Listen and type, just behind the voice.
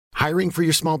Hiring for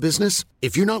your small business?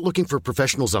 If you're not looking for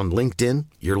professionals on LinkedIn,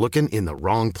 you're looking in the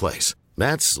wrong place.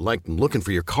 That's like looking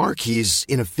for your car keys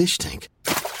in a fish tank.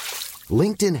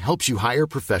 LinkedIn helps you hire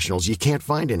professionals you can't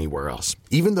find anywhere else,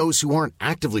 even those who aren't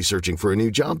actively searching for a new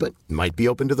job but might be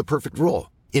open to the perfect role.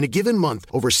 In a given month,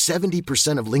 over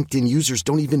 70% of LinkedIn users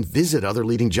don't even visit other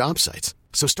leading job sites.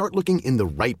 So start looking in the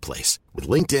right place. With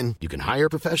LinkedIn, you can hire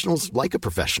professionals like a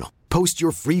professional. Post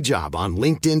your free job on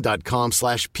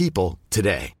linkedin.com/people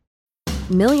today.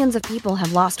 Millions of people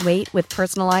have lost weight with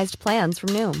personalized plans from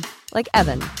Noom. Like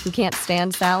Evan, who can't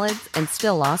stand salads and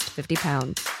still lost 50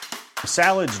 pounds.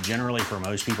 Salads generally for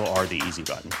most people are the easy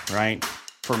button, right?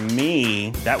 For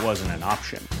me, that wasn't an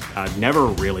option. I never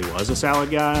really was a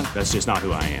salad guy. That's just not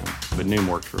who I am. But Noom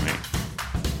worked for me.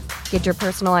 Get your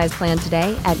personalized plan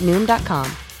today at Noom.com.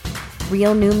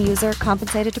 Real Noom user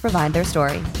compensated to provide their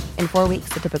story. In 4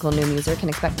 weeks, the typical Noom user can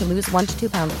expect to lose 1 to 2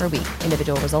 pounds per week.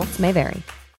 Individual results may vary.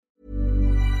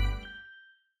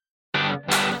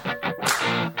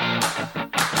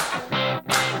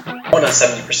 More than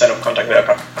 70% of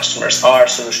contact.io customers are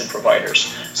solution providers.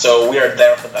 So we are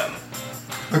there for them.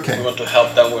 Okay. We want to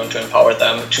help them, we want to empower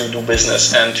them to do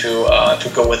business and to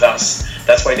go with us.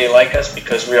 That's why they like us,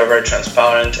 because we are very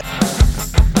transparent.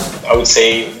 I would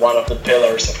say one of the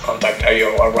pillars of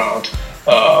contact.io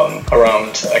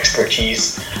around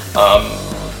expertise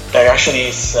that actually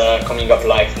is coming up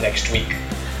live next week.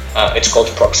 It's called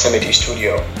Proximity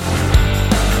Studio.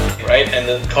 Right? And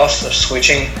the cost of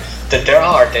switching that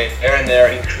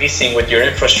they're increasing with your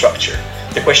infrastructure.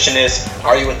 The question is,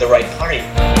 are you with the right party?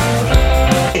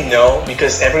 No,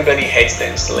 because everybody hates the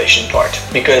installation part.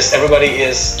 Because everybody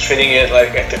is treating it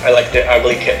like the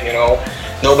ugly kid, you know?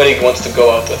 Nobody wants to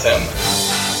go out with him.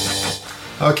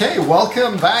 Okay,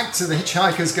 welcome back to the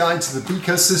Hitchhiker's Guide to the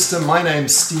Ecosystem. My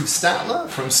name's Steve Statler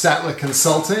from Statler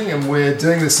Consulting, and we're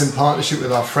doing this in partnership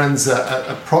with our friends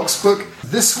at Proxbook.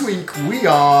 This week we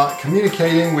are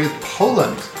communicating with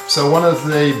Poland. So one of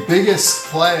the biggest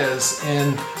players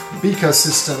in the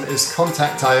ecosystem is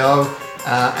Contact.io,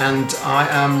 and I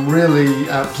am really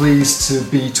pleased to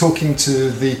be talking to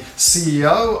the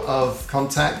CEO of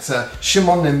Contact,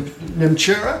 Szymon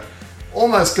Niemczyra.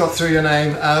 Almost got through your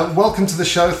name. Welcome to the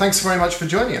show. Thanks very much for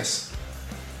joining us.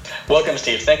 Welcome,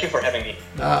 Steve. Thank you for having me.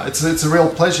 It's a real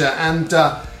pleasure. And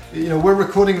we're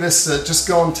recording this just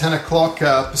gone 10 o'clock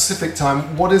Pacific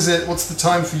time. What's the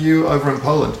time for you over in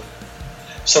Poland?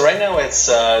 So right now it's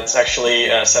actually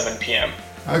 7 p.m.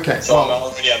 Okay. So I'm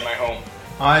already at my home.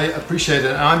 I appreciate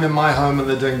it. I'm in my home and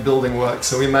they're doing building work,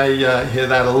 so we may hear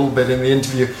that a little bit in the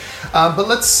interview. But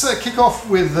let's kick off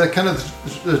with kind of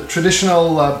the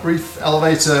traditional brief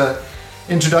elevator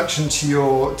introduction to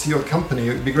your company.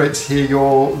 It would be great to hear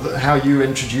how you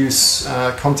introduce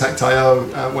Contact.io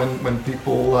when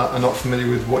people are not familiar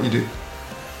with what you do.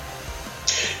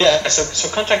 Yeah, so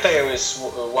Contact.io is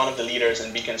one of the leaders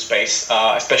in beacon space,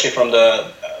 especially from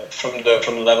the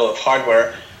level of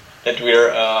hardware that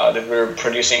we're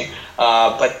producing.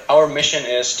 But our mission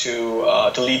is to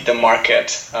lead the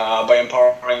market by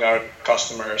empowering our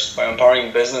customers, by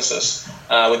empowering businesses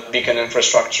with beacon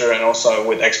infrastructure and also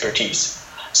with expertise.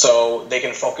 So they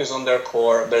can focus on their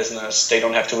core business. They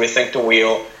don't have to rethink the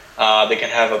wheel. They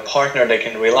can have a partner they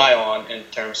can rely on in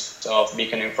terms of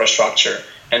beacon infrastructure.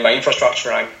 And by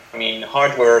infrastructure, I mean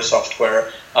hardware,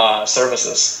 software,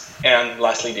 services, and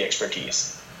lastly, the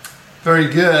expertise. Very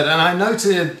good. And I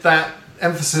noted that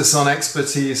emphasis on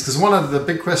expertise, because one of the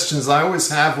big questions I always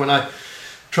have when I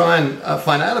try and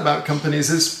find out about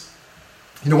companies is,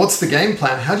 what's the game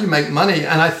plan? How do you make money?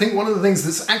 And I think one of the things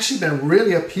that's actually been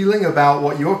really appealing about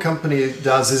what your company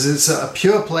does is it's a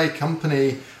pure play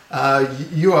company.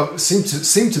 You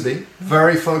seem to be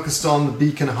very focused on the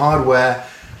beacon hardware.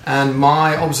 And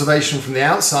my observation from the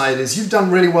outside is you've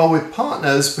done really well with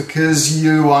partners because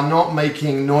you are not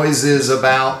making noises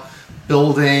about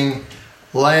building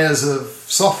layers of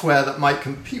software that might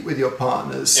compete with your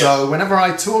partners. Yes. So whenever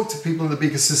I talk to people in the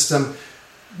beacon system,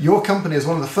 your company is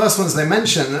one of the first ones they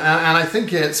mention. And I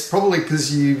think it's probably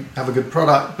because you have a good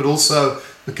product, but also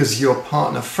because you're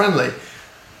partner friendly.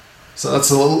 So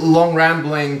that's a long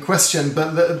rambling question,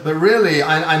 but really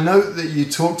I note that you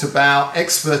talked about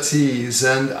expertise,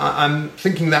 and I'm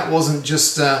thinking that wasn't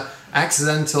just an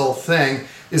accidental thing.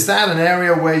 Is that an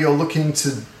area where you're looking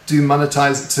to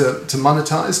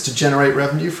monetize, to generate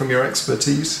revenue from your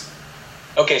expertise?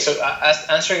 Okay, so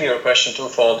answering your question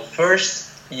twofold.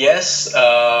 First, yes,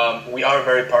 we are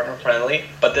very partner friendly,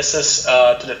 but this is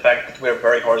to the fact that we're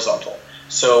very horizontal.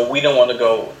 So we don't want to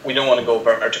go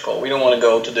vertical. We don't want to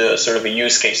go to the sort of a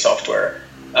use case software.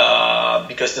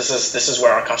 because this is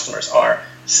where our customers are.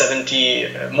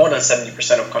 More than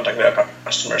 70% of contact data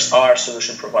customers are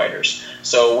solution providers.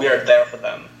 So we are there for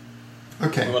them.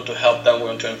 Okay. We want to help them. We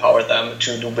want to empower them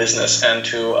to do business and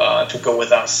to go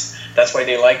with us. That's why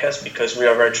they like us, because we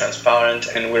are very transparent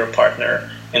and we're a partner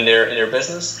in their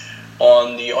business.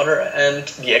 On the other end,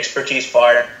 the expertise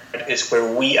part is where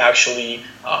we actually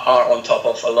are on top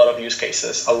of a lot of use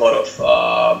cases, a lot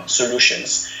of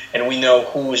solutions, and we know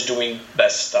who is doing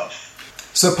best stuff.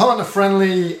 So partner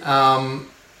friendly, and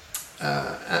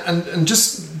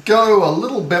just go a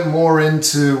little bit more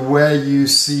into where you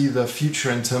see the future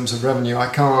in terms of revenue. I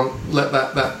can't let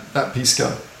that piece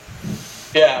go.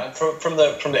 Yeah, from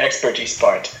the expertise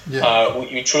part,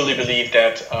 we truly believe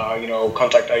that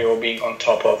Contact.io being on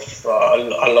top of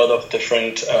a lot of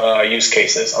different use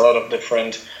cases, a lot of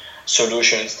different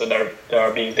solutions that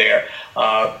are being there,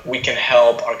 we can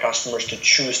help our customers to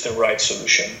choose the right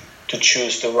solution, to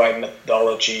choose the right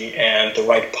methodology and the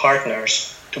right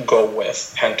partners to go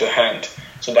with hand to hand.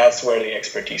 So that's where the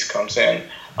expertise comes in.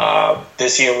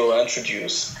 This year we'll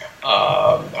introduce,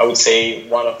 I would say,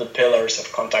 one of the pillars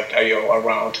of Contact.io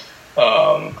around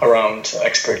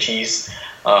expertise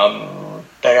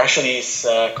that actually is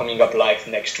coming up live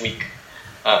next week.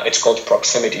 It's called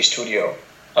Proximity Studio,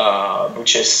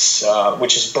 which is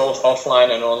both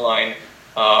offline and online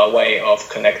way of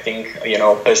connecting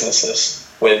businesses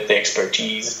with the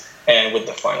expertise and with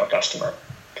the final customer.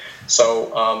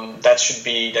 So that should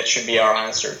be our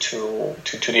answer to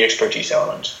the expertise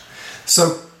element.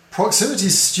 So Proximity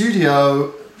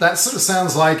Studio, that sort of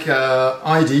sounds like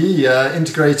IDE,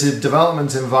 integrated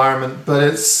development environment, but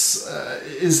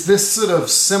is this sort of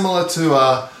similar to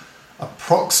a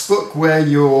Proxbook where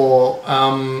you're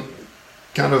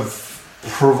kind of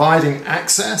providing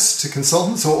access to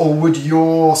consultants, or would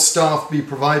your staff be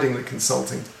providing the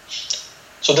consulting?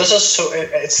 So this is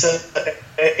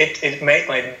it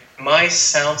might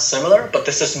sound similar, but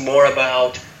this is more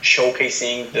about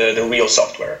showcasing the real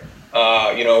software.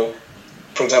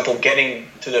 For example, getting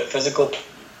to the physical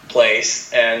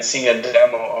place and seeing a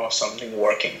demo of something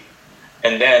working.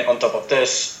 And then on top of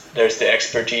this, there's the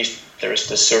expertise. There's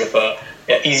this sort of a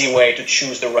easy way to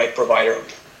choose the right provider,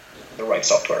 the right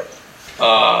software.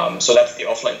 So that's the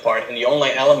offline part. And the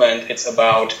online element, it's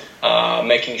about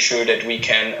making sure that we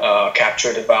can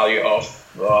capture the value of,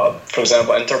 for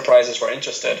example, enterprises who are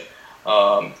interested,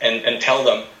 and tell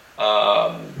them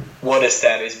what is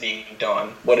that is being done,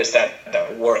 what is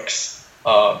that works,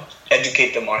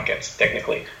 educate the market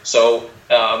technically. So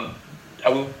I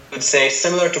would say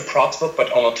similar to Proxbook,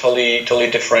 but on a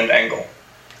totally different angle.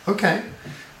 Okay.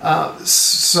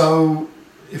 So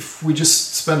if we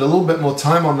just spend a little bit more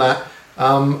time on that,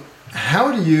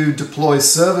 how do you deploy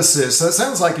services? So it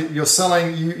sounds like you're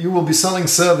selling, you will be selling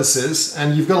services,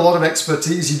 and you've got a lot of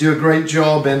expertise. You do a great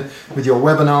job with your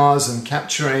webinars and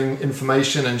capturing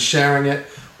information and sharing it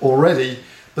already.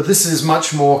 But this is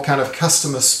much more kind of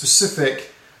customer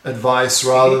specific advice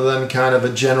rather than kind of a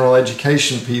general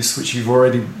education piece, which you've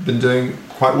already been doing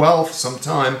quite well for some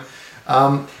time.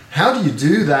 How do you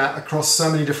do that across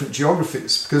so many different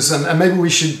geographies? Because, and maybe we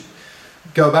should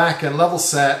go back and level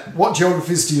set. What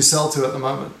geographies do you sell to at the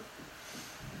moment?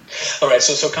 All right,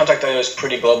 so Contact.io is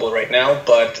pretty global right now,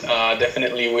 but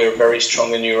definitely we're very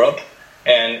strong in Europe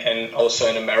and also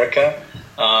in America.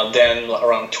 Then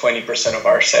around 20% of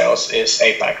our sales is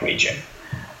APAC region.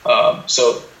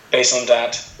 So based on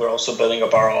that, we're also building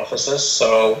up our offices.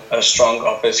 So a strong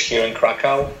office here in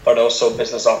Krakow, but also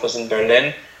business office in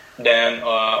Berlin, then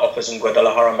office in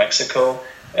Guadalajara, Mexico,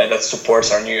 that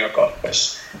supports our New York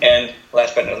office. And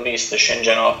last but not least, the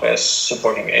Shenzhen office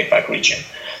supporting the APAC region.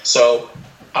 So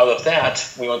out of that,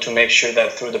 we want to make sure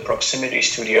that through the Proximity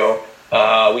Studio,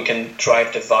 we can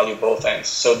drive the value both ends.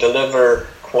 So deliver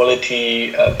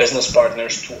quality business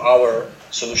partners to our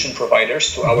solution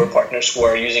providers, to our partners who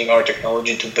are using our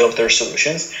technology to build their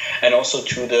solutions, and also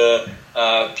to the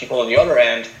people on the other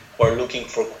end who are looking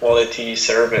for quality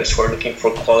service, who are looking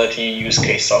for quality use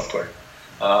case software.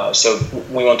 So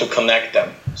we want to connect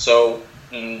them. So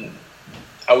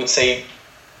I would say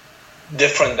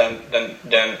different than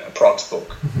Proxbook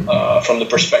from the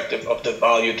perspective of the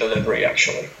value delivery,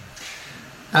 actually.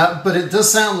 But it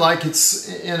does sound like it's,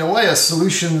 in a way, a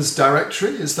solutions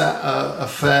directory. Is that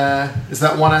is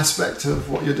that one aspect of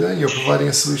what you're doing? You're providing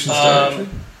a solutions directory?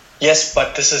 Yes,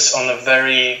 but this is on a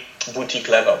very boutique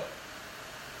level.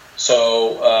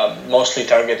 So mostly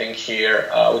targeting here,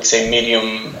 I would say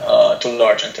medium to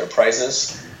large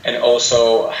enterprises, and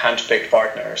also hand-picked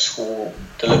partners who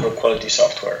deliver quality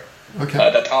software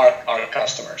that are our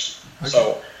customers. Okay.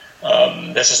 So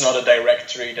This is not a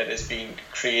directory that is being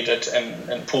created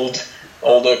and pulled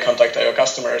all the Contact.io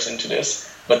customers into this,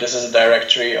 but this is a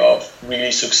directory of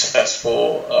really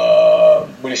successful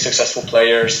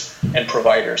players and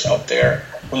providers out there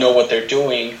who know what they're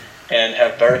doing and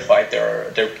have verified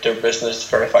their business,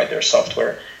 verified their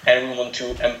software, and we want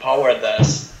to empower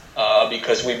this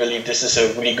because we believe this is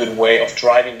a really good way of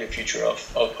driving the future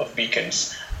of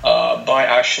beacons by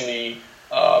actually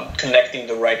connecting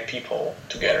the right people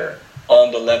together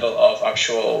on the level of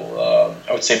actual,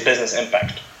 I would say, business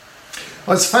impact.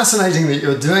 Well, it's fascinating that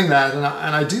you're doing that, and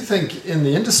I do think in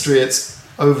the industry it's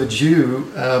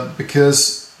overdue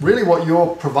because really what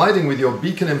you're providing with your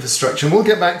beacon infrastructure, and we'll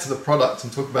get back to the product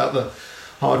and talk about the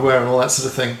hardware and all that sort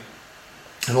of thing,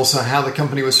 and also how the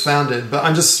company was founded, but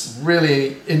I'm just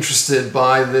really interested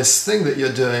by this thing that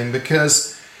you're doing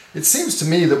because it seems to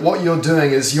me that what you're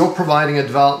doing is you're providing a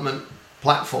development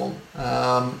platform.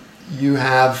 You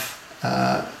have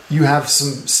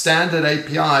some standard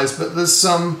APIs, but there's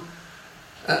some,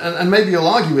 and maybe you'll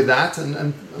argue with that,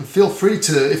 and feel free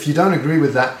to, if you don't agree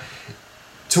with that,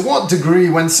 to what degree,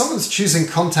 when someone's choosing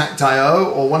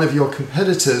Contact.io or one of your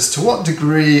competitors, to what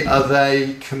degree are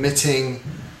they committing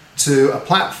to a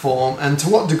platform, and to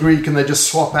what degree can they just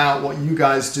swap out what you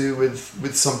guys do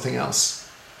with something else?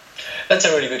 That's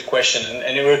a really good question,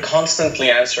 and we're constantly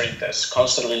answering this,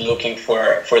 constantly looking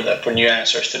for new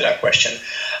answers to that question.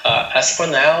 As for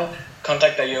now,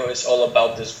 Contact.io is all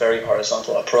about this very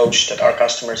horizontal approach that our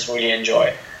customers really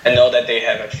enjoy and know that they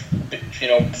have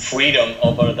freedom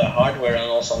over the hardware and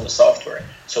also on the software.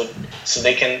 So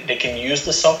they can use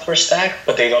the software stack,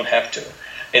 but they don't have to.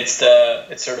 It's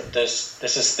sort of this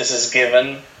is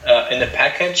given in the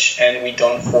package, and we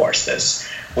don't force this.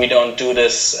 We don't do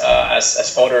this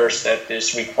as others that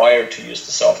is required to use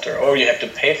the software, or you have to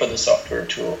pay for the software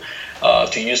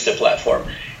to use the platform.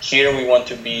 Here we want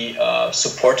to be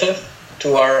supportive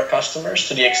to our customers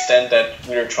to the extent that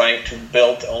we're trying to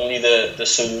build only the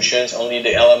solutions, only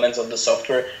the elements of the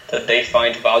software that they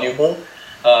find valuable,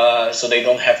 so they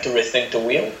don't have to rethink the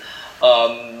wheel.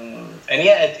 And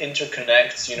yeah, it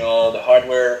interconnects. The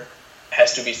hardware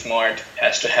has to be smart,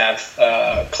 has to have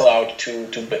cloud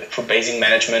for basic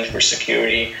management, for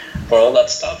security, for all that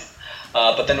stuff.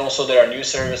 But then also there are new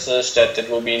services that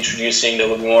we'll be introducing that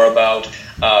will be more about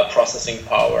processing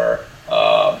power,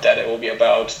 that it will be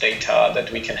about data,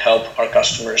 that we can help our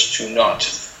customers to not,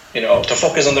 to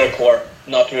focus on their core,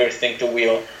 not really think the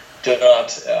wheel, do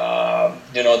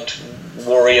not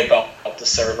worry about the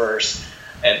servers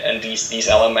and these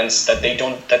elements that they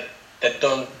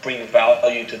don't bring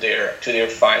value to their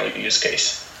final use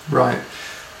case. Right.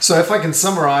 So if I can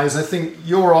summarize, I think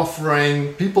you're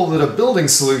offering people that are building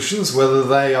solutions, whether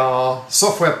they are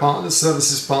software partners,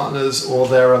 services partners, or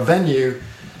they're a venue,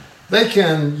 they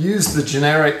can use the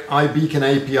generic iBeacon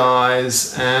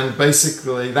APIs, and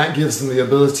basically that gives them the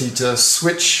ability to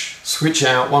switch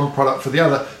out one product for the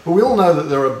other. But we all know that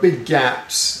there are big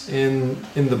gaps in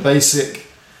the basic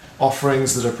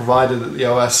offerings that are provided at the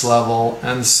OS level,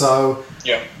 and so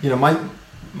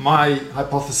my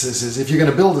hypothesis is if you're going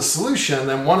to build a solution,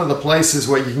 then one of the places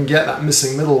where you can get that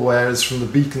missing middleware is from the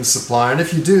beacon supplier, and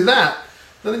if you do that,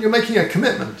 then you're making a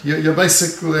commitment. You're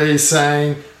basically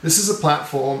saying, this is a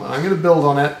platform, I'm going to build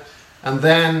on it, and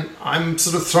then I'm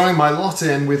sort of throwing my lot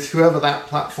in with whoever that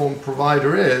platform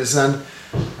provider is, and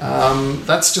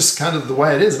that's just kind of the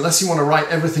way it is, unless you want to write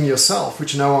everything yourself,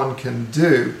 which no one can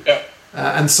do. Yeah.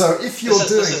 And so if you're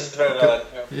doing... This is very valid.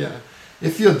 Yeah.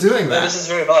 If you're doing that... This is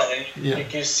very valid.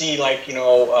 You see,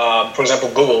 for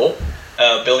example, Google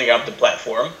building up the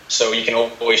platform. So you can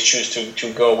always choose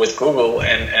to go with Google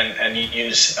and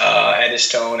use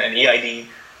Eddystone and EID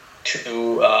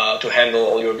to handle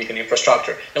all your beacon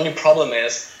infrastructure. The only problem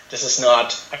is this is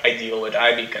not ideal with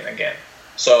iBeacon again.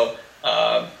 So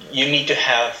you need to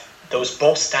have those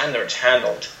both standards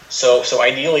handled. So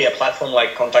ideally, a platform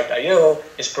like Contact.io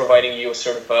is providing you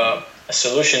sort of a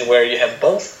solution where you have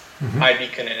both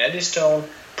iBeacon and Eddystone,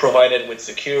 provided with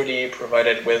security,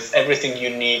 provided with everything you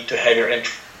need to have your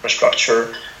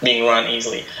infrastructure being run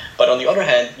easily. But on the other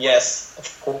hand, yes,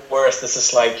 of course, this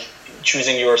is like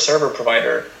choosing your server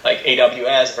provider, like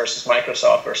AWS versus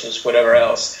Microsoft versus whatever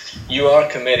else. You are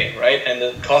committing, right? And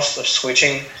the cost of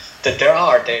switching that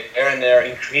they're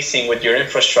increasing with your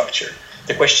infrastructure.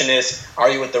 The question is,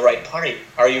 are you with the right party?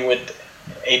 Are you with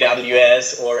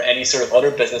AWS or any sort of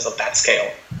other business of that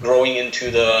scale, growing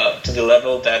into the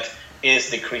level that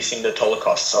is decreasing the total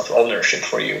costs of ownership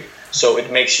for you? So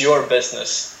it makes your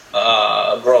business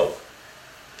grow.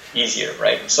 easier,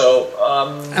 right? So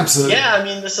absolutely, yeah, I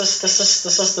mean, this is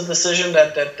the decision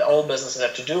that all businesses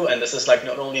have to do, and this is like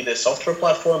not only the software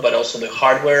platform, but also the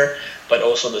hardware, but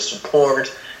also the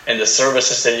support and the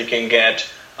services that you can get.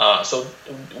 So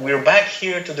we're back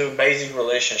here to the basic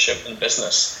relationship in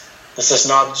business. This is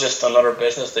not just another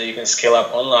business that you can scale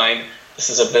up online. This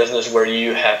is a business where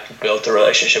you have to build a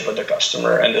relationship with the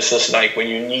customer, and this is like when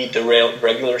you need the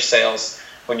regular sales,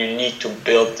 when you need to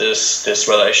build this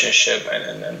relationship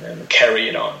and carry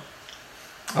it on.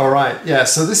 All right, yeah.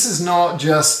 So this is not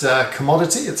just a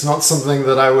commodity. It's not something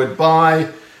that I would buy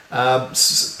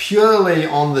purely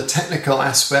on the technical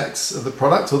aspects of the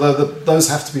product, although those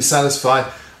have to be satisfied.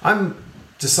 I'm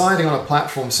deciding on a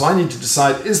platform, so I need to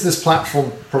decide, is this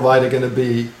platform provider going to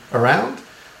be around?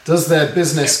 Does their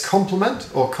business complement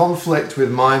or conflict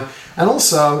with mine? And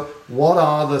also, what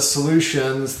are the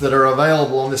solutions that are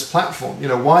available on this platform? You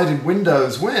know, why did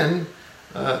Windows win?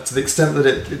 To the extent that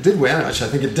it did win, which I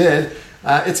think it did,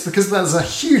 it's because there's a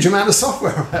huge amount of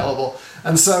software available.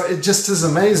 And so it just has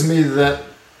amazed me that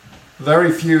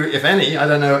very few, if any, I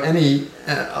don't know, any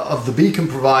of the beacon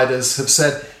providers have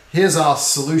said, here's our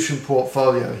solution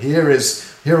portfolio. Here's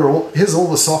all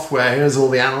the software. Here's all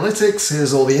the analytics.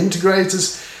 Here's all the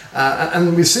integrators.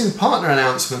 And we've seen partner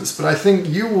announcements, but I think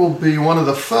you will be one of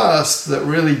the first that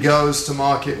really goes to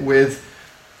market with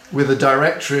a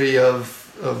directory of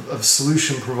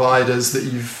solution providers that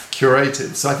you've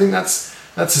curated. So I think that's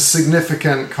a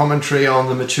significant commentary on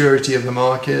the maturity of the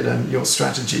market and your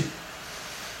strategy.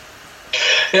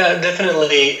 Yeah,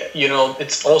 definitely. You know,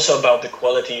 it's also about the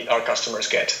quality our customers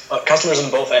get. Customers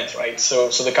on both ends, right? So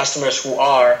the customers who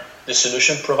are the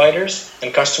solution providers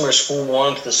and customers who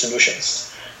want the solutions.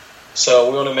 So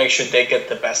we want to make sure they get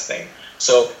the best thing.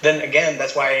 So then again,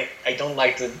 that's why I don't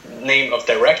like the name of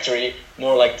directory,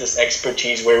 more like this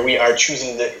expertise where we are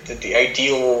choosing the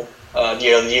ideal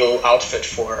outfit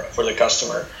for the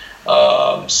customer.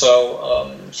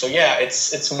 So yeah,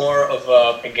 it's more of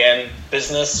a, again,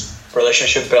 business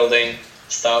relationship building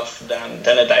stuff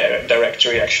than a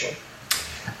directory actually.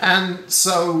 And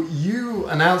so you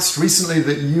announced recently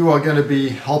that you are going to be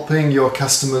helping your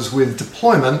customers with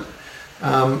deployment.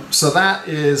 So that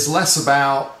is less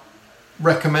about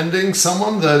recommending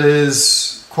someone that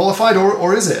is qualified,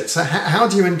 or is it? So how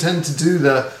do you intend to do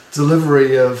the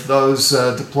delivery of those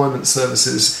deployment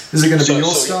services? Is it going to be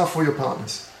your staff or your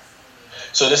partners?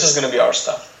 So this is going to be our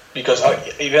staff, because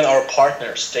even our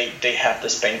partners, they have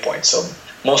this pain point. So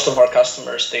most of our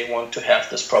customers, they want to have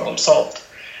this problem solved.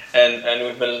 And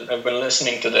we've been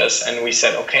listening to this, and we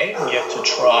said, okay, we have to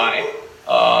try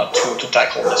to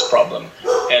tackle this problem.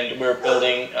 And we're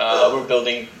building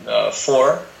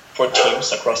four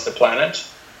teams across the planet,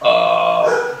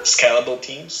 scalable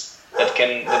teams that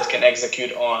can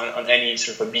execute on any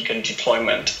sort of a beacon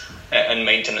deployment and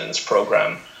maintenance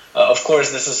program. Of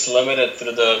course, this is limited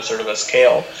through the sort of a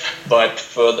scale, but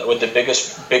with the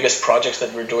biggest projects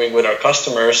that we're doing with our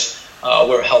customers,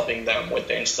 we're helping them with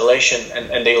the installation,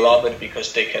 and they love it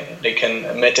because they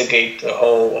can mitigate the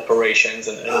whole operations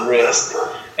and risk,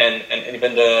 and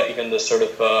even the sort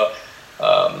of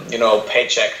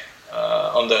paycheck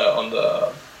on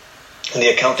the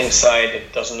accounting side.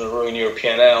 It doesn't ruin your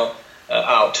P&L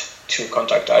out to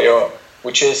Contact.io,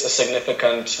 which is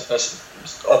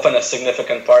often a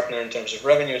significant partner in terms of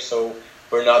revenue. So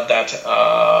we're not that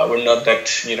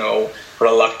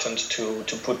reluctant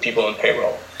to put people on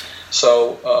payroll.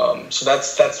 So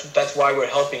that's why we're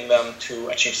helping them to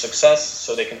achieve success,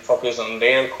 so they can focus on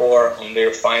their core, on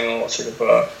their final sort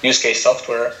of use case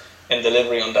software and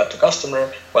delivery on that to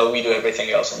customer, while we do everything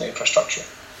else on the infrastructure.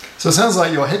 So it sounds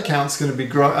like your headcount's going to be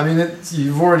growing. I mean,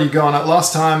 you've already gone up.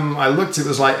 Last time I looked, it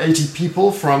was like 80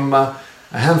 people, from a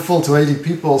handful to 80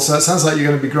 people. So it sounds like you're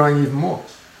going to be growing even more.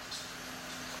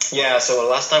 Yeah, so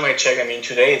last time I checked, I mean,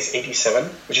 today it's 87,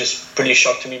 which is pretty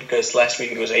shocked to me because last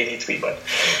week it was 83, but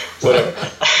whatever.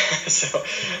 So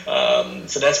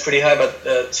that's pretty high.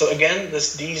 But so again,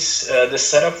 this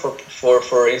setup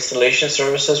for installation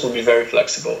services will be very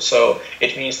flexible. So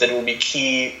it means that it will be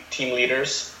key team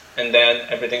leaders, and then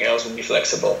everything else will be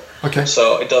flexible. Okay.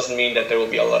 So it doesn't mean that there will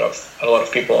be a lot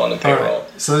of people on the payroll.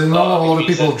 Right. So not a lot of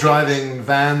people driving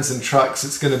vans and trucks.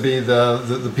 It's going to be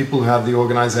the people who have the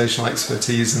organizational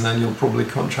expertise, and then you'll probably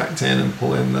contract in and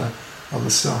pull in the other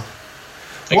stuff.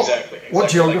 Exactly. What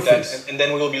geographies? Like that. And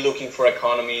then we will be looking for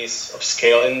economies of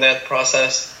scale in that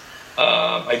process.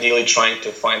 Ideally, trying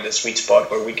to find the sweet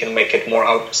spot where we can make it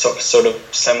more sort of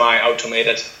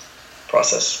semi-automated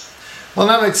process. Well,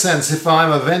 that makes sense. If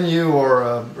I'm a venue or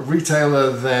a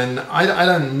retailer, then I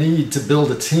don't need to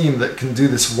build a team that can do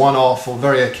this one-off or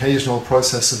very occasional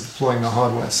process of deploying the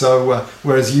hardware. So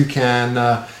whereas you can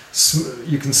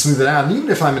you can smooth it out. And even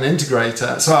if I'm an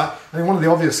integrator, so I think one of the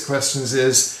obvious questions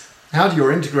is, how do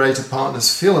your integrator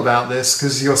partners feel about this?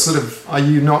 Because you're sort of, are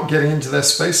you not getting into their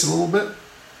space a little bit?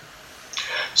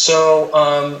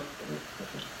 So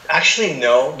actually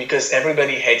no, because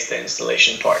everybody hates the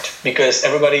installation part, because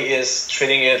everybody is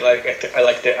treating it like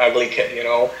the ugly kid, you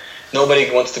know.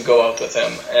 Nobody wants to go out with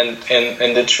them,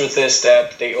 and the truth is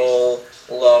that they all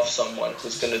love someone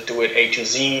who's going to do it A to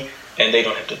Z, and they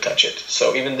don't have to touch it.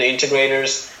 So even the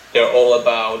integrators, they're all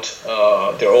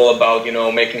about you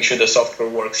know, making sure the software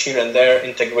works here and there,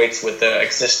 integrates with the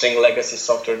existing legacy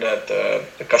software that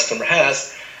the customer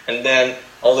has, and then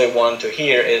all they want to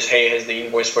hear is, hey, here's the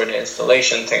invoice for the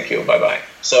installation, thank you, bye-bye.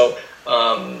 So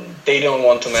they don't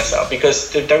want to mess up,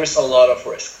 because there is a lot of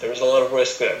risk. There is a lot of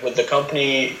risk with the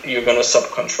company you're going to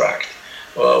subcontract,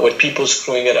 with people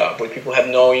screwing it up, with people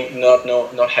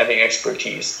not having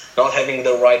expertise, not having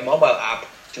the right mobile app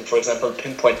to, for example,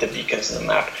 pinpoint the beacons in the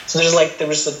map. So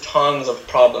there is a tons of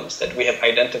problems that we have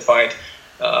identified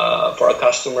for our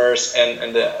customers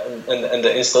and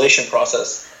the installation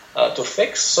process to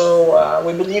fix. So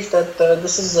we believe that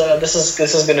this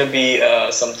is going to be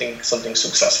something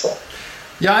successful.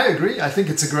 Yeah, I agree. I think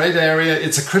it's a great area.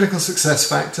 It's a critical success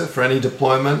factor for any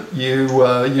deployment. You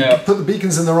put the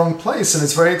beacons in the wrong place, and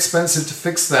it's very expensive to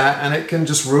fix that, and it can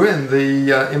just ruin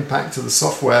the impact of the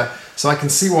software. So I can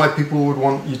see why people would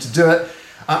want you to do it.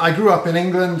 I grew up in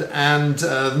England, and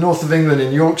north of England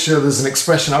in Yorkshire, there's an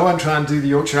expression. I won't try and do the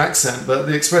Yorkshire accent, but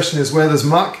the expression is, where there's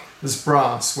muck, there's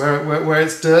brass. Where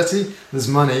it's dirty, there's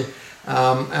money.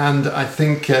 And I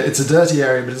think it's a dirty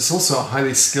area, but it's also a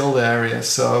highly skilled area.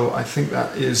 So I think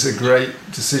that is a great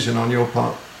decision on your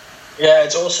part. Yeah,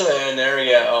 it's also an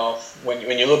area of,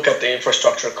 when you look at the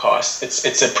infrastructure costs,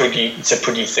 it's a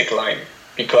pretty thick line,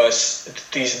 because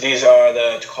these are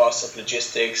the costs of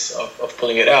logistics of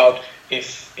pulling it out.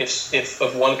 If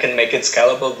one can make it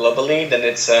scalable globally, then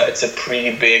it's a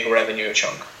pretty big revenue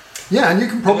chunk. Yeah, and you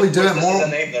can probably do it more. This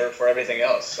is an enabler for everything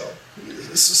else.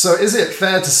 So is it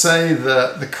fair to say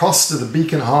that the cost of the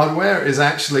beacon hardware is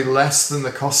actually less than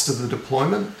the cost of the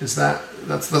deployment?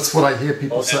 That's what I hear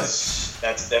people say.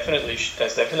 That's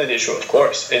definitely true. Of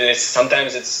course, it is.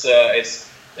 Sometimes it's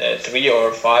 3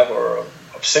 or 5 or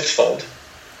 6-fold.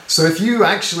 So if you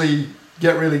actually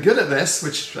get really good at this,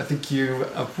 which I think you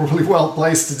are probably well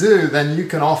placed to do, then you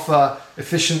can offer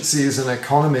efficiencies and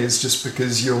economies just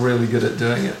because you're really good at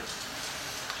doing it.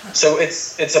 So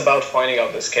it's about finding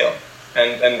out the scale,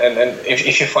 and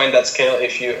if you find that scale,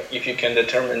 if you can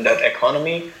determine that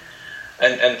economy,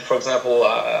 and for example,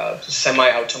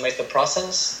 semi-automate the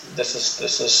process, this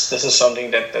is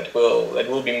something that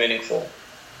will be meaningful.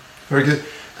 Very good.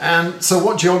 And so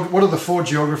what are the 4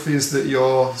 geographies that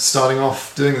you're starting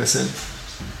off doing this in?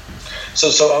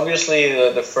 So obviously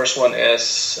the first one is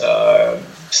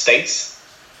States,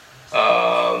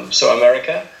 so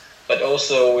America, but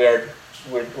also we're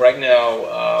right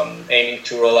now aiming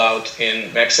to roll out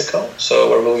in Mexico. So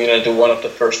we're going to do one of the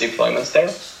first deployments there.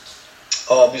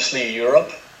 Obviously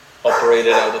Europe,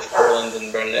 operated out of Poland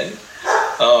and Berlin,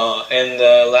 and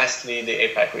lastly the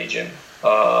APAC region,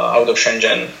 out of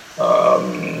Shenzhen,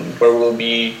 where we'll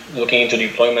be looking into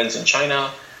deployments in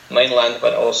China, mainland,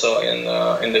 but also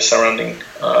in the surrounding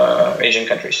Asian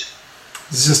countries.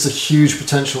 There's just a huge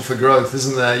potential for growth,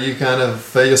 isn't there?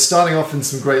 You're starting off in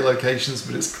some great locations,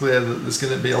 but it's clear that there's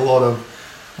going to be a lot of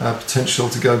potential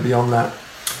to go beyond that.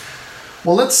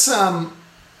 Well, let's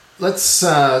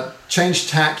change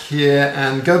tack here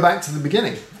and go back to the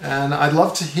beginning. And I'd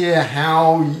love to hear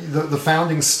how the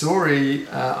founding story.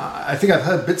 I think I've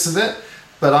heard bits of it,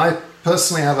 but I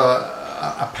personally have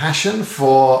a passion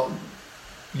for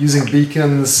using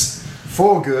beacons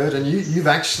for good, and you've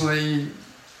actually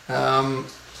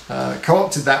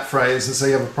co-opted that phrase, and so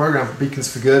you have a program for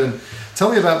Beacons for Good. And tell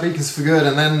me about Beacons for Good,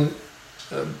 and then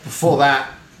before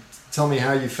that, tell me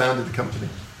how you founded the company.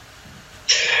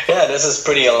 Yeah, this is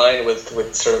pretty aligned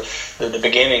with sort of the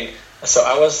beginning. So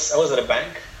I was at a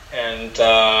bank, and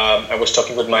I was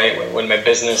talking with my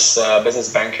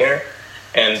business banker,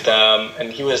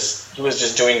 and he was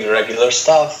just doing the regular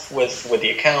stuff with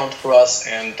the account for us,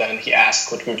 and then he asked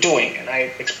what we're doing, and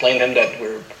I explained him that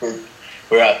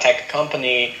we're a tech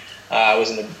company. I was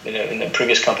in the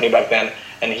previous company back then,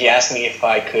 and he asked me if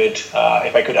I could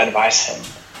advise him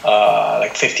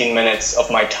like 15 minutes of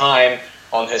my time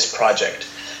on his project.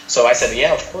 So I said,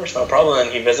 yeah, of course, no problem. And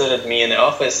he visited me in the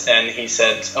office, and he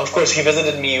said, of course, he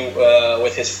visited me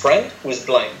with his friend who is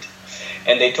blind.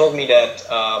 And they told me that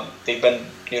they've been,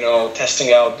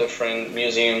 testing out different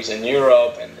museums in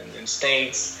Europe and in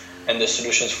States and the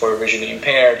solutions for visually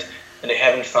impaired, and they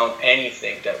haven't found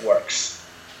anything that works.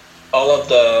 all of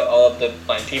the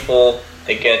blind people,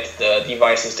 they get the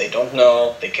devices they don't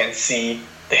know, they can't see.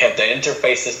 They have the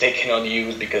interfaces they cannot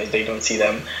use because they don't see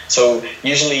them. So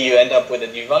usually you end up with a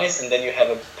device, and then you have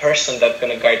a person that's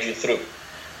going to guide you through.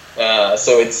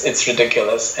 So it's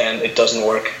ridiculous, and it doesn't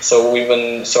work. So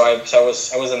I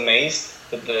was amazed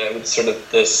with sort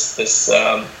of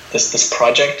this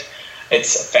project.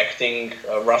 It's affecting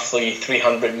roughly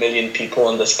 300 million people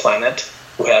on this planet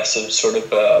who have some sort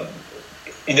of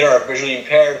either are visually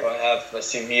impaired or have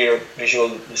severe visual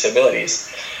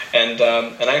disabilities, and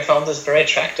I found this very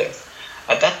attractive.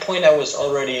 At that point, I was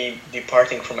already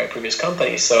departing from my previous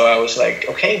company, so I was like,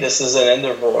 okay, this is an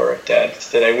endeavor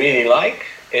that I really like.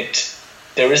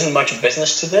 There isn't much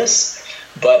business to this,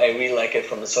 but I really like it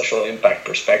from a social impact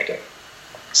perspective.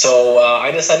 So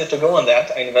I decided to go on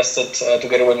that. I invested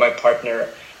together with my partner.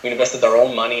 We invested our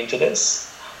own money into this,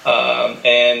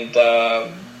 and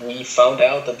we found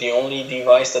out that the only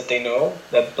device that they know,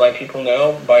 that blind people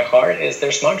know by heart, is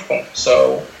their smartphone.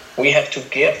 So we have to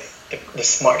give the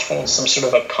smartphone some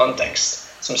sort of a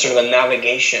context, some sort of a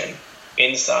navigation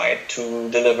inside to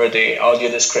deliver the audio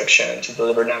description, to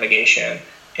deliver navigation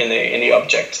in the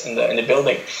object in the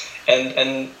building,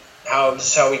 and this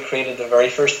is how we created the very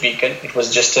first beacon. It was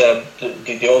just the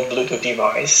old Bluetooth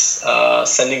device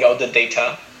sending out the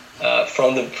data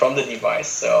from the device,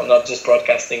 so not just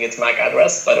broadcasting its MAC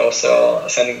address, but also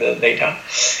sending the data.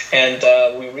 And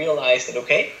we realized that,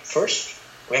 okay, first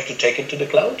we have to take it to the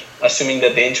cloud, assuming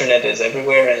that the internet is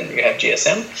everywhere and you have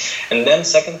GSM. And then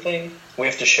second thing, we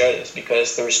have to share this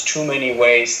because there's too many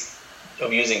ways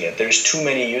of using it. There's too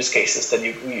many use cases that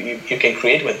you can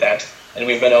create with that, and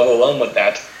we've been overwhelmed with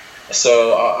that.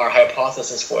 So our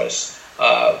hypothesis was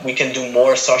we can do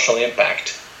more social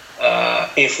impact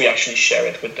if we actually share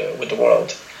it with the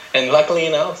world. And luckily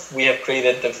enough, we have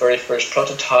created the very first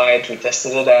prototype. We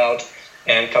tested it out,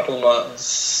 and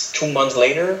 2 months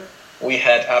later, we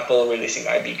had Apple releasing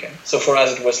iBeacon. So for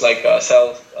us, it was like a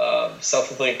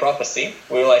self-fulfilling prophecy.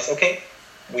 We realized, okay,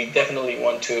 we definitely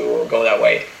want to go that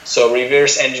way. So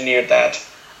reverse engineered that,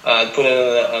 put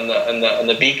it on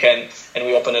the beacon, and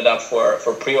we opened it up for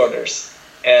pre-orders.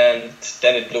 And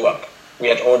then it blew up. We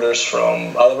had orders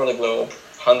from all over the globe,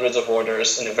 hundreds of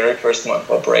orders in the very first month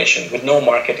of operation, with no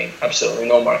marketing, absolutely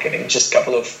no marketing, just a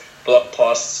couple of blog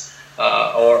posts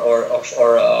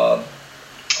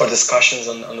or discussions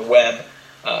on the web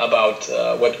about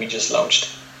what we just launched.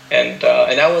 And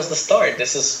that was the start.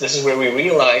 This is where we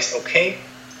realized, okay,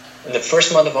 in the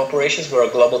first month of operations, we're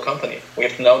a global company. We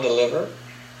have to now deliver.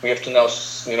 We have to now,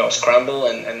 scramble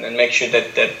and make sure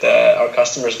that our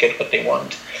customers get what they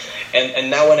want. And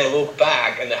now when I look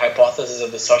back and the hypothesis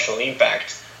of the social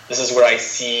impact, this is where I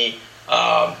see,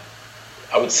 I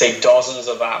would say, dozens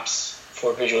of apps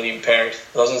for visually impaired,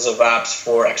 dozens of apps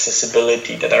for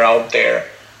accessibility that are out there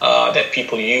that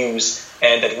people use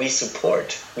and that we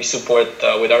support. We support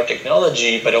with our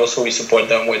technology, but also we support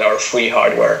them with our free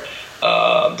hardware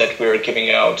that we're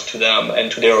giving out to them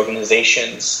and to their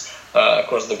organizations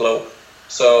across the globe.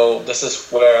 So this is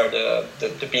where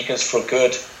the Beacons for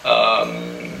Good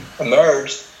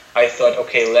emerged. I thought,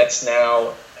 okay, let's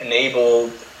now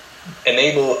enable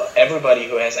everybody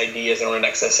who has ideas around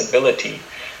accessibility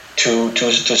to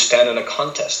stand in a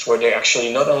contest where they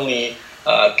actually not only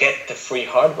get the free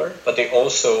hardware, but they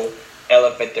also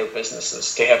elevate their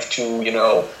businesses. They have to,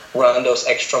 run those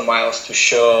extra miles to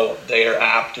show their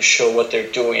app, to show what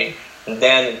they're doing, and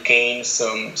then gain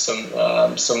some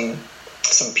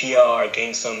PR,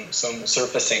 gain some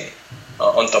surfacing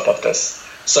on top of this.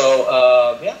 So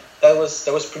that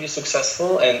was pretty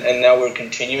successful, and now we're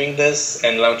continuing this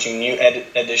and launching new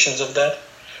editions of that.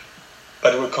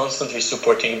 But we're constantly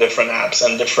supporting different apps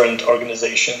and different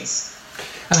organizations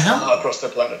across the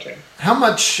planet. How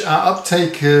much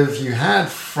uptake have you had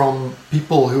from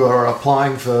people who are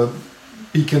applying for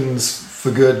Beacons for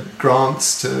Good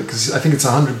grants? Because I think it's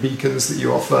 100 beacons that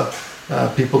you offer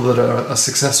people that are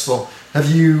successful. Have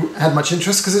you had much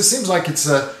interest? Because it seems like it's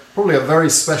probably a very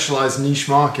specialized niche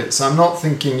market. So I'm not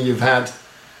thinking you've had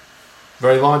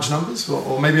very large numbers,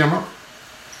 or maybe I'm wrong.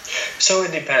 So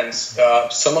it depends.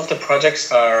 Some of the projects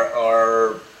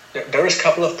are there is a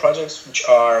couple of projects which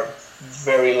are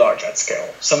very large at scale.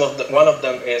 One of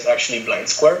them is actually Blind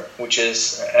Square, which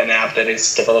is an app that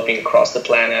is developing across the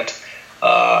planet.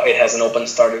 It has an open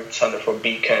standard for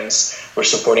beacons. We're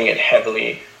supporting it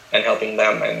heavily and helping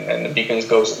them, and the beacons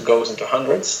goes into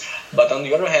hundreds. But on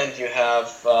the other hand, you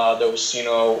have those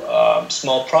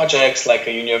small projects like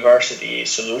a university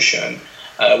solution,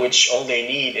 which all they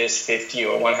need is 50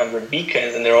 or 100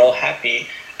 beacons, and they're all happy.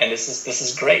 And this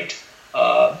is great.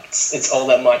 It's all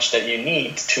that much that you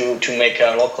need to make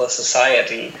a local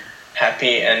society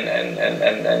happy and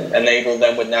enable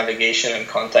them with navigation and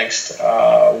context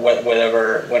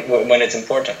when it's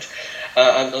important.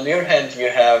 And on the other hand, you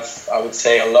have, I would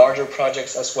say, larger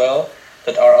projects as well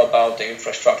that are about the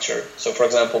infrastructure. So, for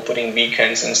example, putting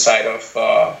beacons inside of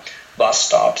bus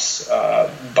stops,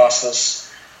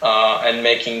 buses, and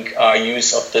making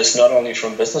use of this not only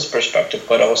from business perspective,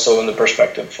 but also in the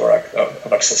perspective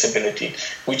of accessibility,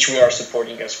 which we are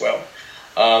supporting as well.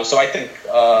 So I think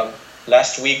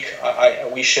last week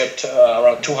we shipped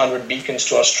around 200 beacons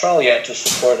to Australia to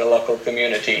support a local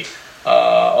community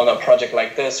on a project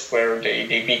like this, where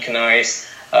they beaconize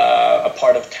a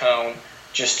part of town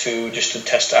just to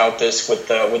test out this with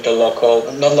the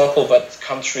local, not local, but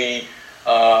country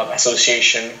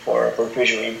association for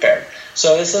visually impaired.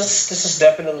 So this is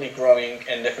definitely growing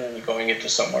and definitely going into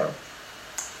somewhere.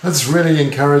 That's really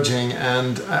encouraging,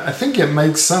 and I think it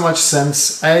makes so much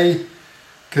sense.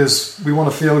 Because we want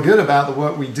to feel good about the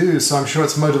work we do, so I'm sure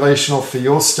it's motivational for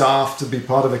your staff to be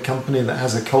part of a company that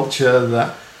has a culture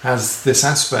that has this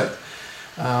aspect.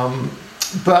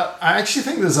 But I actually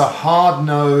think there's a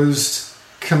hard-nosed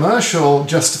commercial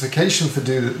justification for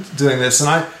doing this, and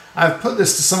I've put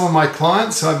this to some of my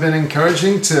clients who I've been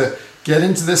encouraging to get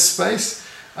into this space,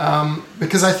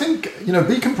 because I think,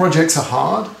 beacon projects are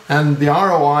hard, and the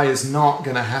ROI is not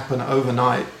going to happen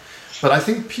overnight. But I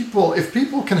think if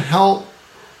people can help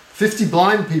 50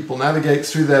 blind people navigate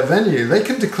through their venue, they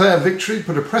can declare victory,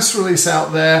 put a press release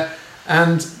out there,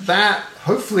 and that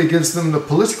hopefully gives them the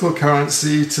political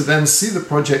currency to then see the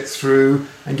project through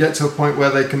and get to a point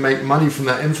where they can make money from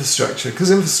that infrastructure.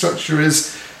 Because infrastructure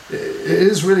is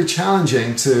really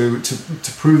challenging to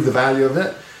prove the value of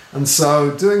it. And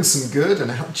so doing some good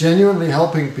and genuinely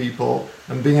helping people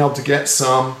and being able to get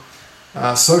some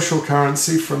social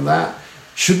currency from that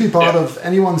should be part of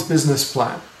anyone's business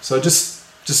plan. So just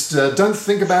don't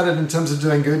think about it in terms of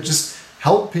doing good. Just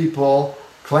help people,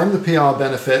 claim the PR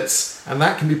benefits, and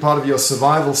that can be part of your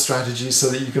survival strategy so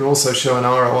that you can also show an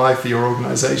ROI for your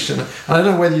organization. And I don't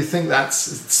know whether you think that's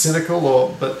cynical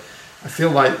but I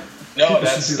feel like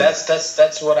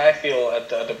that's what I feel at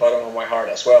the bottom of my heart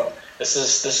as well. This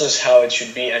is how it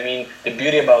should be. I mean, the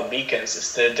beauty about beacons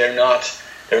is that they're not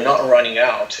running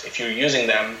out. If you're using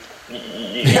them,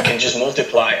 you can just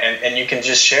multiply, and you can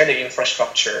just share the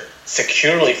infrastructure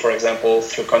securely, for example,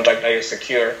 through Contact.io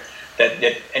Secure,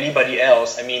 that anybody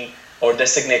else, or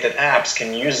designated apps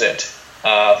can use it.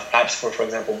 Apps for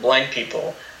example, blind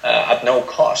people, at no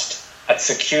cost, at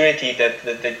security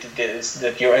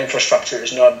that your infrastructure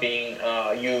is not being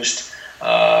used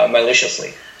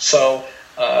maliciously. So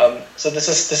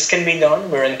this can be done.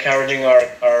 We're encouraging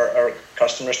our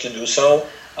customers to do so.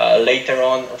 Later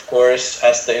on, of course,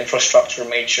 as the infrastructure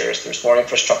matures, there's more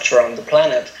infrastructure on the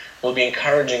planet, we'll be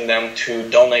encouraging them to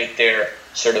donate their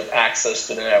sort of access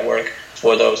to the network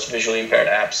for those visually impaired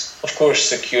apps, of course,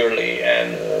 securely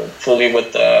and fully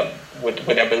with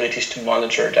abilities to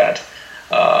monitor that.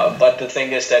 But the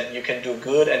thing is that you can do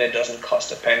good and it doesn't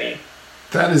cost a penny.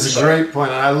 That is a great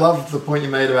point. I love the point you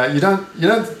made about you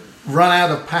don't run out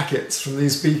of packets from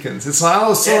these beacons. It's like,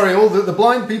 oh, sorry, all the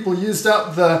blind people used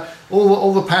up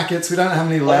all the packets. We don't have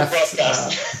any left.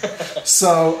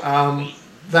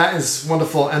 That is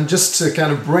wonderful. And just to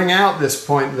kind of bring out this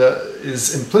point that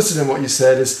is implicit in what you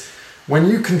said is when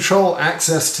you control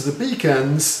access to the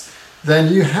beacons,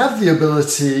 then you have the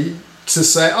ability to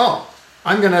say, oh,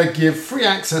 I'm going to give free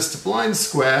access to Blind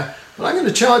Square, but I'm going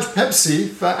to charge Pepsi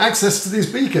for access to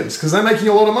these beacons because they're making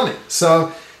a lot of money.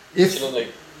 So Absolutely.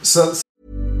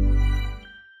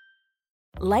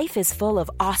 Life is full of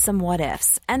awesome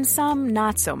what-ifs, and some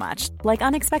not so much, like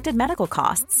unexpected medical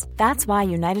costs. That's why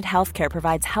United Healthcare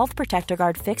provides Health Protector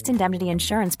Guard fixed indemnity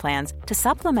insurance plans to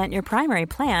supplement your primary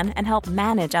plan and help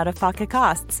manage out-of-pocket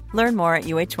costs. Learn more at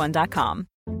uh1.com.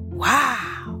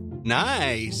 Wow.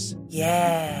 Nice.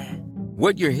 Yeah.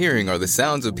 What you're hearing are the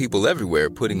sounds of people everywhere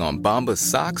putting on Bombas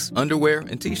socks, underwear,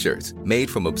 and T-shirts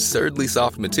made from absurdly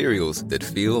soft materials that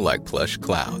feel like plush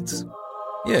clouds.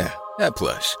 Yeah, that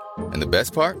plush. And the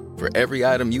best part? For every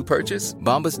item you purchase,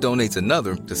 Bombas donates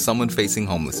another to someone facing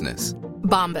homelessness.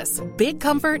 Bombas. Big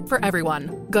comfort for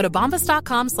everyone. Go to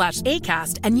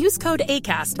bombas.com/ACAST and use code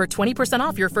ACAST for 20%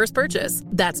 off your first purchase.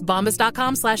 That's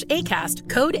bombas.com/ACAST.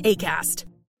 Code ACAST.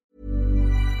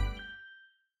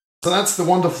 So that's the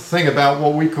wonderful thing about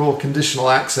what we call conditional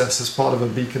access as part of a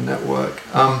beacon network.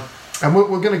 And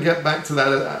we're going to get back to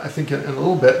that, I think, in a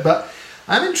little bit. But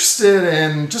I'm interested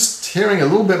in just hearing a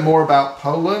little bit more about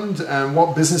Poland and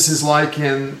what business is like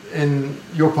in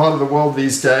your part of the world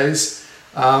these days.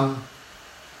 I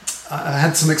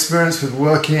had some experience with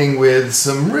working with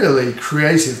some really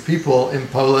creative people in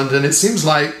Poland, and it seems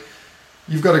like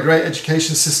you've got a great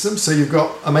education system, so you've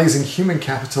got amazing human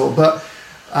capital. But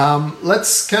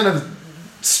let's kind of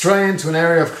stray into an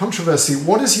area of controversy.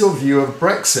 What is your view of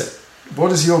Brexit?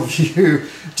 What is your view?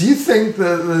 Do you think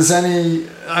that there's any...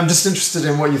 I'm just interested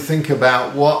in what you think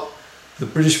about what the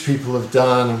British people have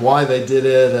done and why they did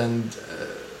it. And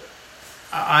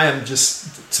I am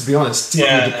just, to be honest,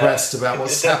 deeply depressed about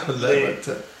what's happened there.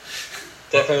 But,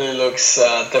 definitely looks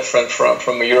different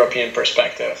from a European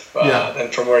perspective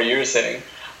than from where you're sitting.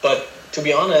 But to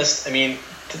be honest, I mean,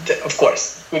 of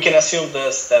course, we can assume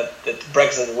that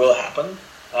Brexit will happen.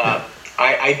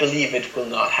 I believe it will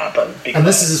not happen. And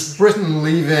this is Britain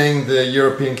leaving the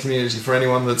European community, for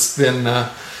anyone that's been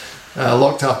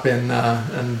locked up in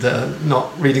and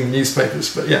not reading the newspapers.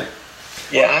 But yeah.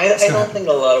 Yeah, I don't think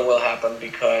a lot will happen,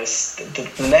 because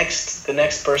the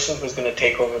next person who's going to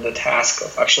take over the task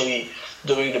of actually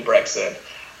doing the Brexit,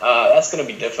 that's going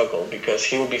to be difficult, because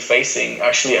he will be facing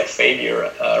actually a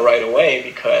failure right away,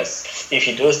 because if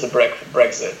he does the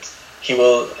Brexit, he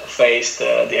will face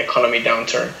the economy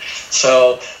downturn.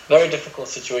 So very difficult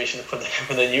situation for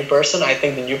the new person. I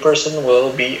think the new person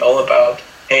will be all about,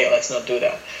 hey, let's not do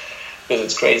that, because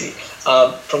it's crazy.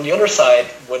 From the other side,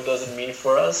 what does it mean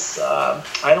for us?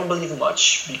 I don't believe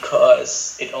much,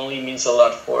 because it only means a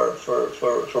lot for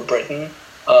Britain.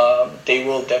 They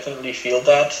will definitely feel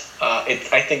that.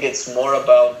 I think it's more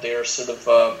about their sort of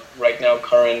right now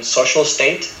current social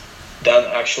state than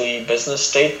actually business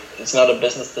state. It's not a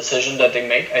business decision that they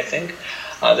make, I think.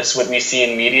 This is what we see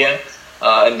in media,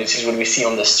 and this is what we see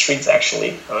on the streets,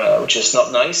 actually, which is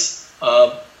not nice.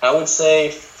 I would say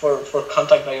for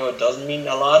Contact.io, it doesn't mean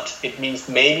a lot. It means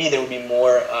maybe there will be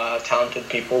more talented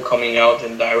people coming out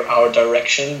in our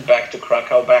direction, back to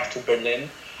Krakow, back to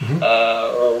Berlin,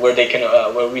 where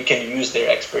we can use their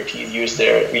expertise, use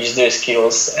their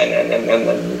skills,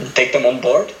 and take them on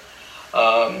board.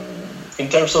 In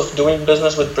terms of doing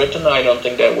business with Britain, I don't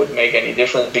think that would make any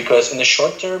difference, because in the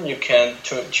short term you can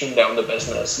tune down the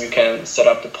business, you can set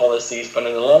up the policies, but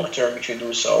in the long term, if you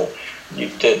do so, the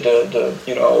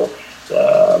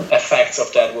effects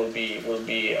of that will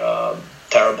be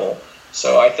terrible.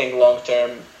 So I think long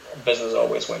term, business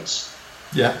always wins.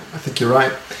 Yeah, I think you're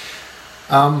right.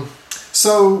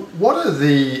 So what are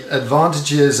the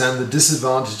advantages and the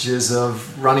disadvantages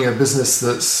of running a business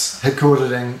that's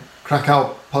headquartered in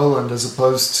Krakow, Poland, as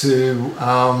opposed to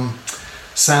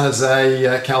San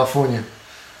Jose, California?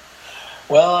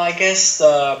 Well, I guess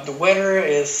the weather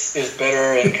is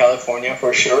better in California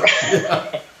for sure.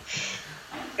 Yeah.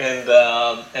 And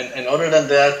other than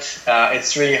that,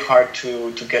 it's really hard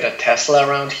to get a Tesla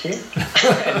around here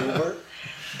and Uber.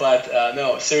 But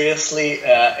no, seriously,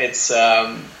 it's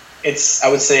I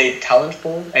would say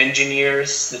talentful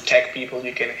engineers, the tech people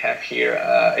you can have here.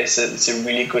 It's a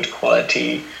really good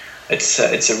quality.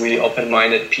 It's a really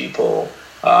open-minded people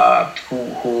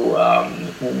who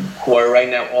are right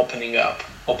now opening up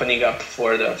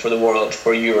for the world,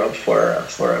 for Europe,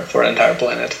 for entire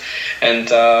planet, and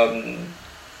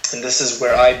this is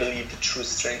where I believe the true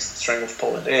strength of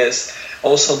Poland is.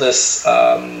 Also, this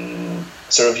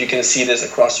sort of, you can see this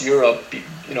across Europe.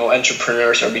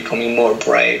 Entrepreneurs are becoming more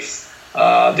brave.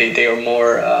 They are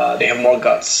more. They have more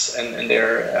guts, and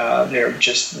they're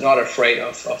just not afraid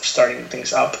of starting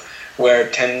things up. Where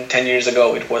 10 years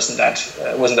ago it wasn't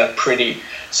that pretty.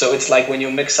 So it's like when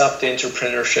you mix up the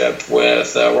entrepreneurship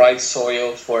with the right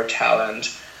soil for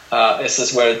talent, this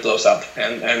is where it blows up,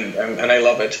 and I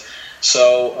love it.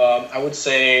 So I would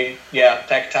say, yeah,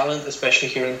 tech talent, especially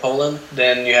here in Poland.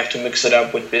 Then you have to mix it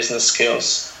up with business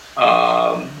skills,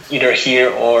 either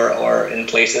here or in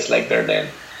places like Berlin,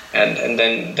 and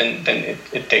then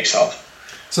it takes off.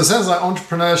 So it sounds like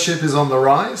entrepreneurship is on the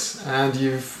rise, and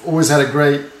you've always had a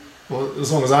great, well,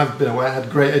 as long as I've been aware, had a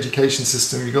great education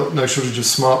system. You've got no shortage of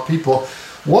smart people.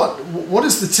 What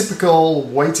is the typical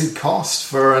weighted cost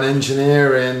for an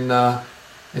engineer in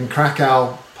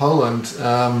Krakow, Poland?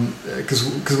 Because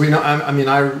we know, I mean,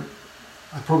 I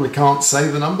probably can't say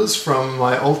the numbers from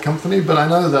my old company, but I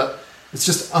know that it's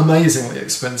just amazingly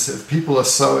expensive. People are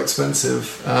so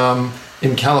expensive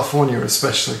in California,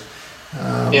 especially.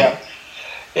 Yeah.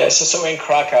 So in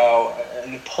Krakow,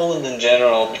 in Poland in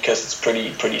general, because it's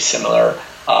pretty similar,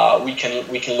 we can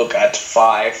look at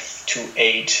 $5,000 to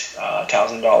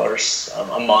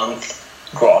 $8,000 a month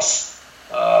gross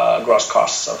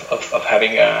costs of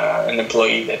having an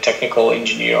employee, a technical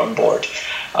engineer on board.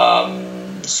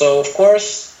 So of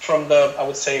course, from the, I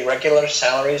would say, regular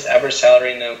salaries, average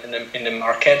salary in the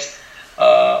market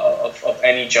of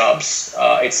any jobs,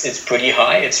 it's pretty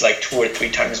high. It's like 2 or 3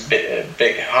 times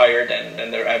big higher than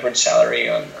their average salary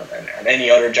on any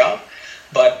other job.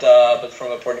 But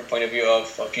from a point of view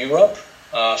of Europe,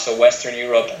 so Western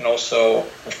Europe, and also,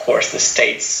 of course, the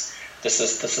States. This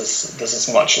is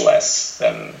much less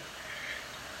than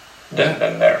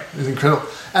there. It's incredible.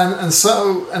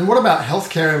 And what about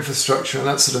healthcare infrastructure and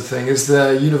that sort of thing? Is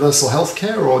there universal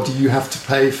healthcare, or do you have to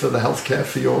pay for the healthcare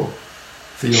for your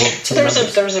so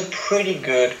there's a pretty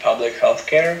good public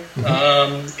healthcare.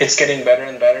 It's getting better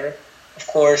and better. Of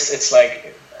course, it's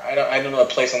like I don't know a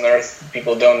place on earth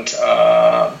people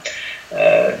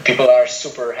are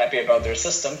super happy about their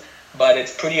system, but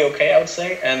it's pretty okay, I would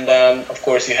say. And then, of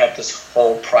course, you have this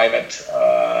whole private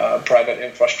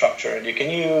infrastructure that you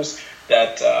can use.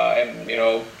 That and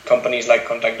companies like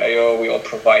Contact.io, we all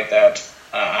provide that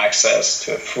access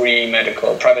to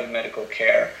private medical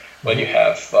care. But you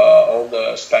have all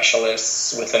the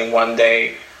specialists within one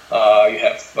day. You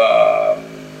have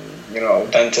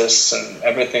dentists and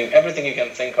everything you can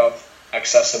think of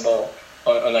accessible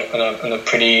on a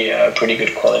pretty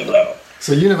good quality level.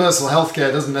 So universal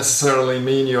healthcare doesn't necessarily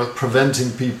mean you're preventing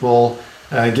people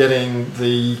getting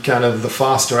the kind of the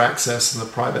faster access to the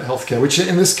private healthcare, which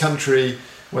in this country,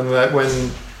 when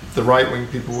the right-wing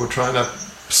people were trying to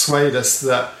persuade us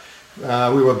that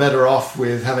we were better off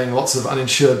with having lots of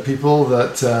uninsured people,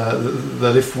 that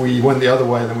if we went the other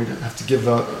way, then we'd have to give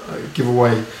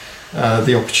away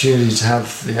the opportunity to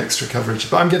have the extra coverage.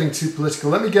 But I'm getting too political.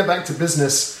 Let me get back to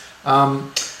business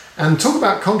and talk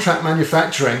about contract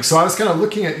manufacturing. So I was kind of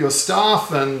looking at your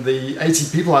staff and the 80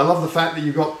 people. I love the fact that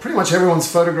you've got pretty much everyone's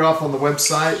photograph on the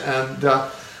website. And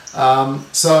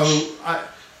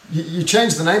you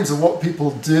changed the names of what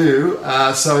people do.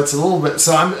 So it's a little bit...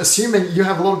 So I'm assuming you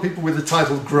have a lot of people with the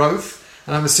title growth,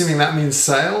 and I'm assuming that means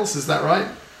sales. Is that right?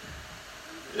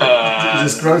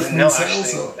 Does growth mean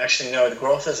sales? Actually, no. The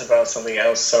growth is about something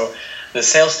else. So the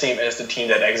sales team is the team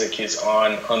that executes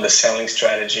on the selling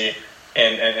strategy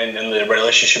and the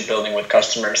relationship building with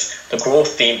customers. The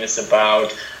growth team is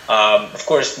about, of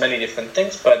course, many different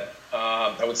things, but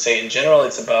I would say in general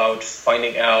it's about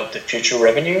finding out the future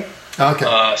revenue,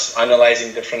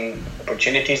 analyzing different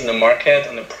opportunities in the market,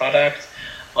 on the product,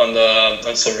 on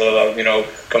sort of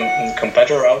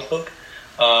competitor outlook,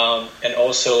 and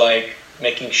also like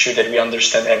making sure that we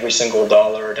understand every single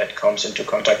dollar that comes into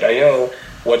Contact.io,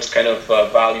 what's kind of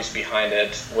values behind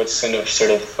it, what's kind of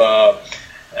sort of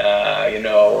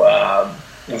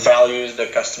values the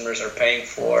customers are paying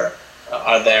for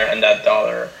are there in that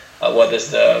dollar. What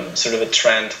is the sort of a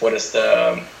trend? What is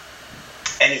the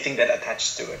anything that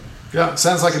attaches to it? Yeah, it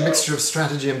sounds like a mixture of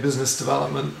strategy and business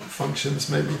development functions,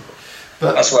 maybe.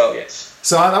 But as well, yes.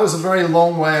 So that was a very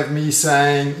long way of me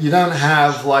saying you don't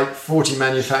have like 40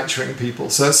 manufacturing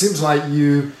people. So it seems like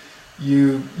you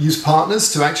use partners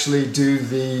to actually do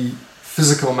the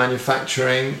physical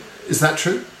manufacturing. Is that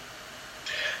true?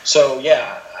 So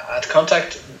yeah, at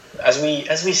Contact, as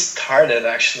we started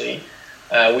actually,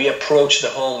 we approached the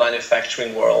whole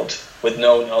manufacturing world with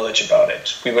no knowledge about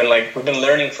it. We've been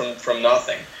learning from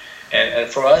nothing, and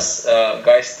for us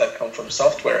guys that come from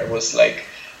software, it was like,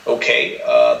 okay,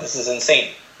 this is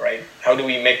insane, right? How do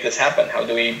we make this happen? How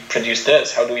do we produce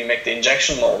this? How do we make the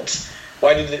injection molds?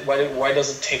 Why does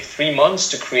it take 3 months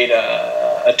to create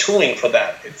a tooling for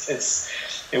that?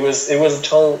 It was a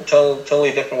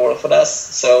totally different world for us.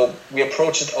 So we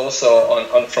approached it also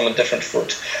on from a different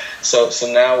foot. So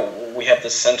now we have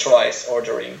this centralized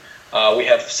ordering. We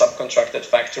have subcontracted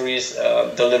factories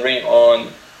delivering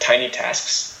on tiny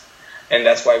tasks. And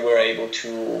that's why we're able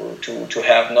to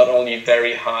have not only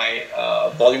very high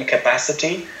volume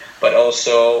capacity, but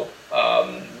also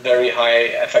very high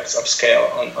effects of scale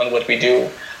on what we do.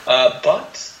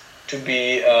 But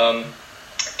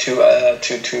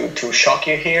to shock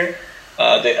you here,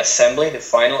 the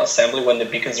final assembly, when the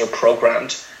beacons are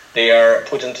programmed, they are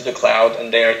put into the cloud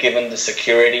and they are given the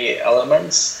security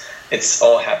elements. It's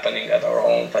all happening at our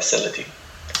own facility.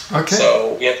 Okay.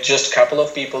 So we have just a couple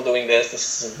of people doing this.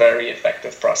 This is a very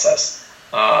effective process,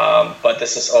 but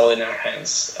this is all in our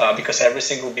hands because every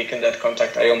single beacon that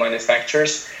Contact.io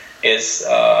manufactures is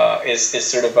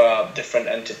sort of a different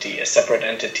entity, a separate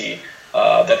entity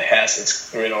that has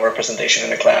its representation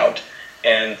in the cloud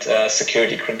and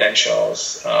security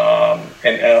credentials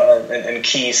and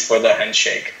keys for the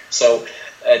handshake. So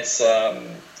it's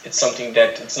something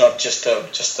that it's not just a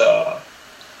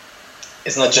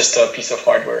piece of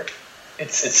hardware.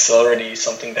 It's already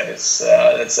something that is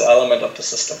it's an element of the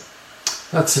system.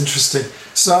 That's interesting.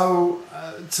 So,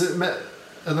 at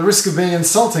the risk of being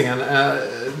insulting, and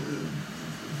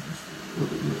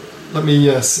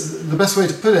the best way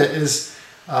to put it is,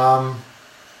 are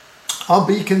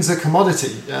beacons a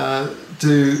commodity?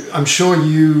 I'm sure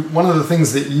one of the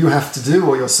things that you have to do,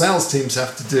 or your sales teams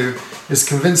have to do, is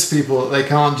convince people that they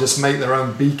can't just make their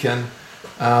own beacon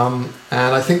And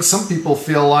I think some people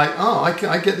feel like, oh,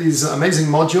 I get these amazing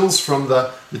modules from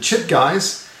the chip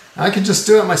guys, and I can just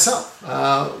do it myself.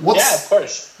 Yeah, of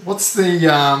course. What's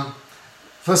the,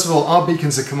 first of all, are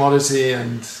beacons a commodity?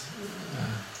 And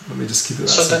let me just keep it that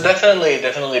So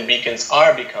definitely beacons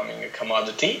are becoming a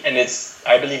commodity, and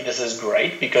I believe this is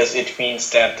great because it means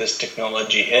that this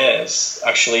technology is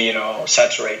actually,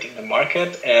 saturating the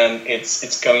market, and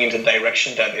it's going into the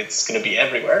direction that it's going to be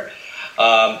everywhere.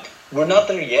 We're not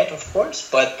there yet, of course,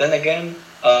 but then again,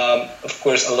 of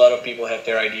course, a lot of people have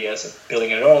their ideas of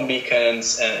building their own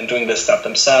beacons and doing this stuff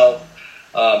themselves.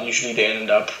 Usually they end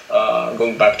up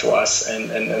going back to us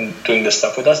and doing this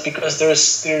stuff with us because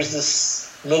there's this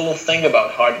little thing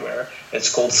about hardware.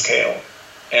 It's called scale,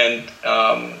 and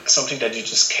something that you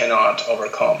just cannot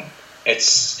overcome.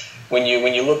 It's when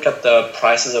you look at the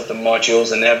prices of the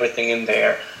modules and everything in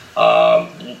there.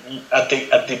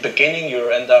 At the beginning, you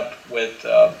end up with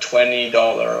 $20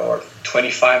 or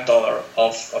 $25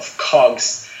 of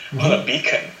cogs on a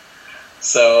beacon.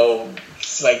 So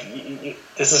it's like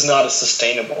this is not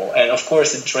sustainable, and of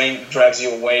course it drags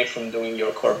you away from doing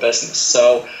your core business.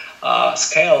 So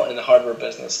scale in the hardware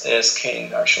business is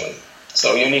king, actually.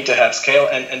 So you need to have scale,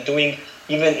 and doing,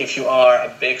 even if you are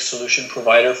a big solution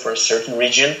provider for a certain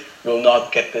region, you will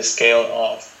not get the scale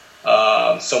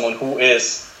of someone who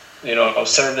is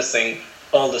servicing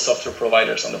all the software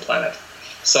providers on the planet.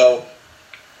 So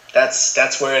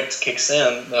that's where it kicks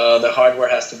in. The hardware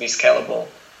has to be scalable.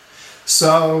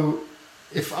 So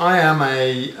if I am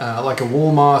like a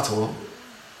Walmart, or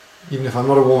even if I'm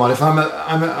not a Walmart, if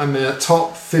I'm a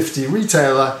top 50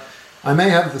 retailer, I may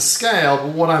have the scale,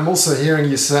 but what I'm also hearing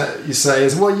you say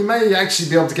is, well, you may actually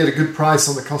be able to get a good price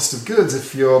on the cost of goods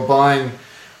if you're buying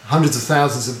hundreds of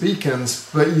thousands of beacons,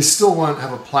 but you still won't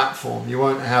have a platform. You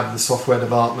won't have the software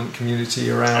development community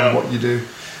around what you do.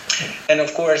 And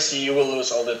of course, you will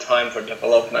lose all the time for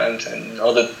development and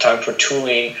all the time for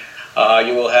tooling.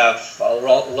 You will have a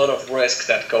lot of risk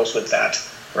that goes with that,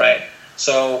 right?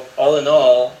 So all in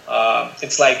all,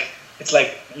 it's like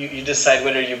you decide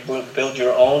whether you build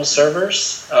your own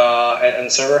servers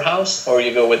and server house, or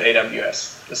you go with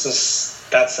AWS. This is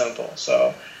that simple.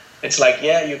 So it's like,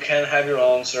 yeah, you can have your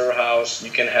own server house, you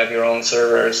can have your own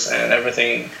servers and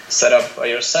everything set up by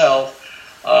yourself,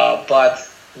 but,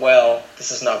 well, this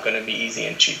is not going to be easy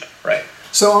and cheap, right?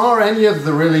 So are any of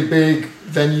the really big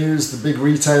venues, the big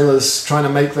retailers, trying to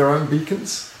make their own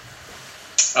beacons?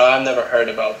 I've never heard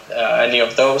about any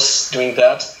of those doing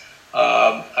that.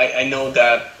 I know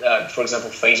that, for example,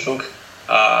 Facebook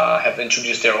have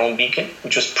introduced their own beacon,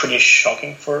 which was pretty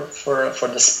shocking for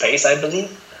the space, I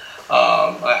believe.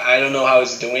 I don't know how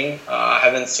it's doing. I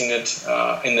haven't seen it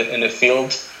in the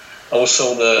field.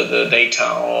 Also, the data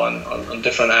on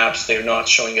different apps, they're not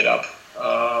showing it up.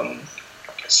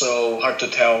 So hard to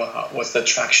tell what's the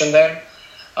traction there.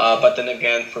 But then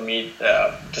again, for me,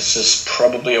 this is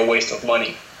probably a waste of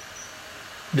money.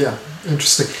 Yeah,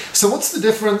 interesting. So what's the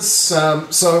difference?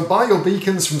 So buy your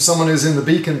beacons from someone who's in the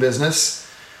beacon business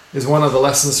is one of the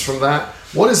lessons from that.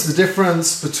 What is the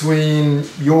difference between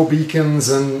your beacons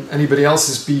and anybody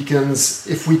else's beacons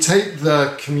if we take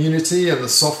the community and the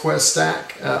software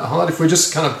stack hard, if we're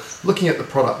just kind of looking at the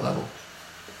product level?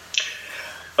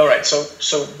 All right, so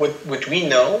what we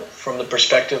know from the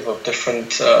perspective of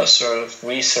different sort of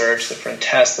research, different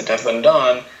tests that have been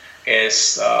done,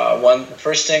 is the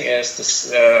first thing is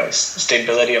the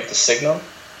stability of the signal.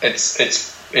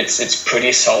 It's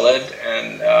pretty solid,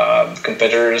 and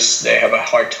competitors, they have a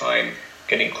hard time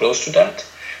getting close to that.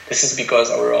 This is because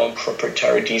our own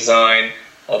proprietary design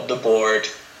of the board,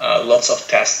 lots of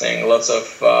testing, lots of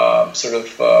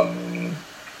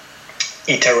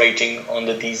iterating on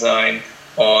the design,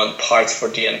 on parts for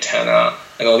the antenna,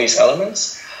 and all these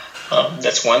elements.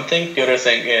 That's one thing. The other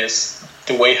thing is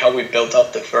the way how we built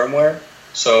up the firmware.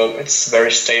 So it's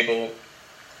very stable.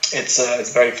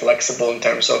 It's very flexible in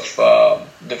terms of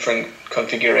different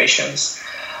configurations.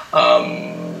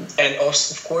 And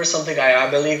also, of course, something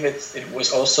I believe it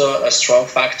was also a strong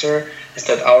factor is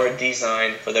that our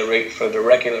design for the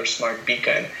regular smart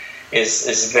beacon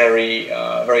is very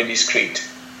very discreet.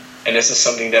 And this is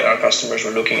something that our customers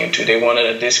were looking into. They wanted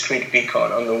a discrete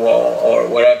beacon on the wall or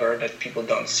wherever that people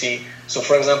don't see. So,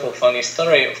 for example, funny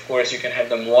story, of course, you can have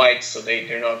them white so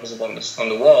they're not visible on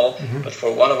the wall. Mm-hmm. But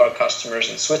for one of our customers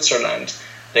in Switzerland,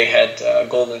 they had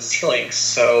golden ceilings.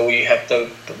 So we had the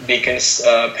beacons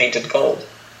painted gold.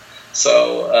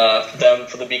 So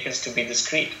for the beacons to be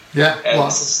discrete. Yeah. And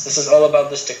this is all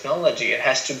about this technology. It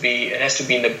has to be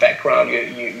in the background.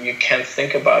 You can't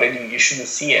think about it. You shouldn't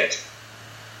see it.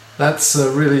 That's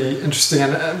really interesting.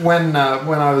 And when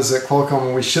I was at Qualcomm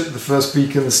and we shipped the first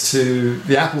beacons to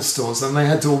the Apple stores, and they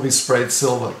had to all be sprayed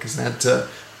silver because they had to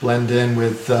blend in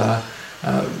with that.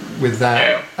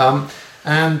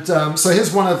 So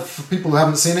here's one of, for people who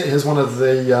haven't seen it, here's one of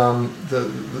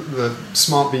the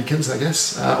smart beacons, I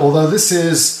guess. Although this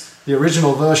is the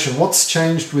original version, what's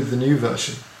changed with the new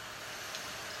version?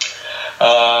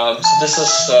 So this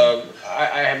is,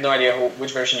 I have no idea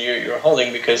which version you're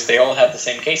holding because they all have the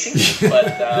same casing. But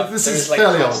this there's is like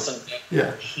fairly constant, old.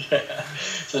 Yeah.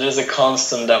 So there's a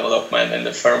constant development in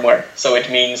the firmware. So it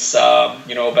means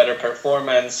better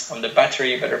performance on the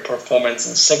battery, better performance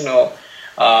in signal,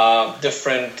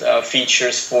 different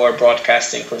features for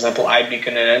broadcasting. For example,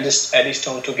 iBeacon and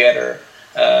Eddystone together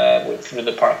through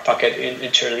the packet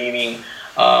interleaving.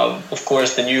 Of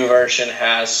course, the new version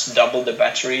has double the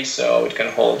battery, so it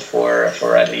can hold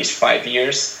for at least 5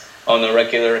 years on a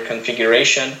regular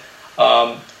configuration.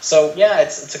 So yeah,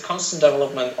 it's a constant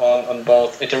development on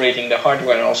both iterating the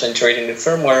hardware and also iterating the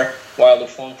firmware, while the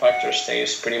form factor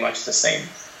stays pretty much the same.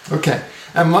 Okay,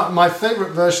 and my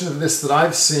favorite version of this that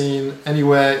I've seen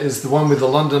anywhere is the one with the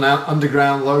London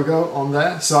Underground logo on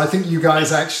there. So I think you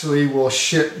guys actually will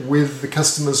ship with the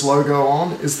customer's logo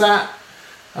on. Is that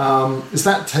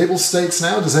table stakes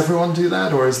now? Does everyone do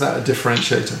that, or is that a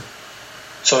differentiator?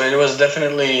 So it was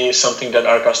definitely something that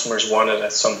our customers wanted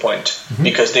at some point,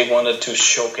 because they wanted to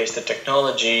showcase the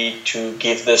technology, to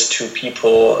give this to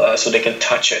people so they can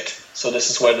touch it. So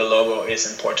this is where the logo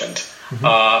is important.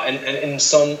 And in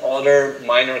some other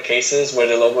minor cases where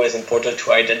the logo is important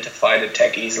to identify the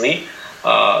tech easily,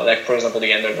 like for example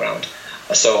the Underground.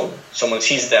 So someone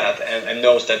sees that and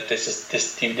knows that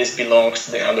this belongs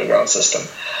to the Underground system.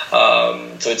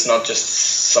 So it's not just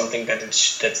something that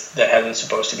hasn't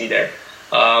supposed to be there.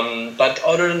 But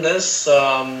other than this,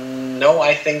 no,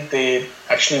 I think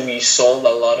we sold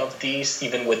a lot of these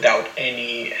even without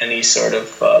any sort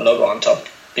of logo on top,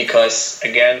 because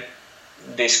again,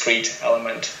 discrete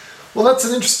element. Well, that's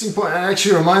an interesting point. It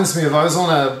actually reminds me of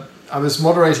I was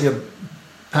moderating a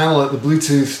panel at the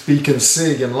Bluetooth Beacon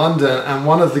SIG in London, and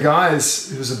one of the guys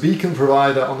who was a beacon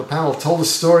provider on the panel told a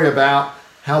story about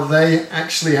how they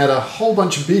actually had a whole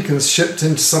bunch of beacons shipped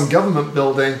into some government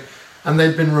building, and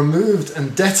they'd been removed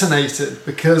and detonated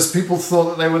because people thought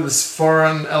that they were this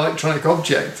foreign electronic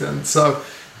object. And so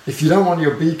if you don't want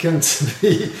your beacon to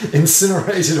be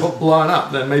incinerated or blown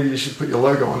up, then maybe you should put your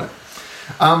logo on it.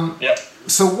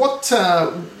 So what,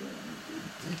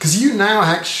 because you now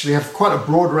actually have quite a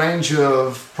broad range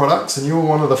of products, and you were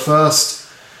one of the first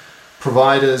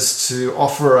providers to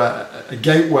offer a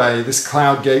gateway, this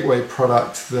cloud gateway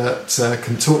product that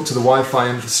can talk to the Wi-Fi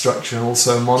infrastructure and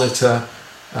also monitor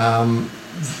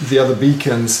the other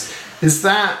beacons.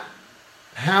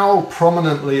 How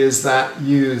prominently is that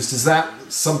used? Is that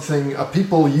something, are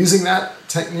people using that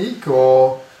technique,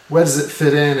 or where does it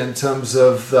fit in terms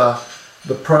of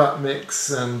the product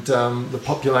mix and the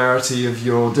popularity of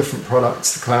your different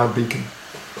products, the Cloud Beacon?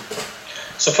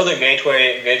 So for the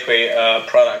gateway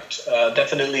product,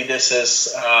 definitely this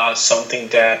is something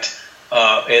that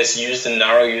is used in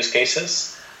narrow use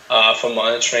cases for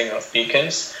monitoring of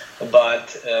beacons.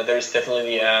 But there's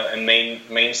definitely a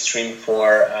mainstream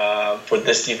for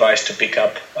this device to pick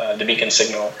up the beacon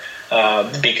signal,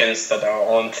 the beacons that are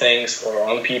on things or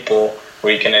on people,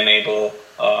 where you can enable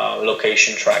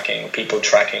location tracking, people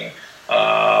tracking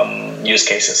use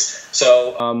cases.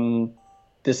 So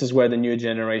this is where the new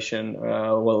generation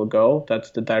will go. That's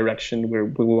the direction where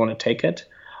we want to take it,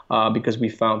 because we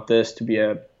found this to be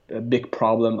a big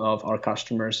problem of our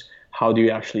customers. How do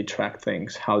you actually track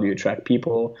things? How do you track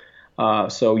people?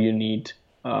 So you need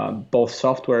both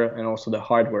software and also the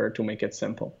hardware to make it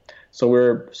simple. So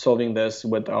we're solving this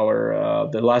with our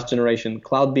the last generation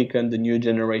Cloud Beacon, the new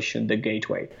generation, the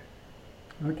Gateway.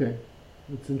 Okay,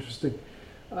 that's interesting.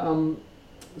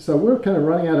 So we're kind of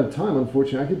running out of time,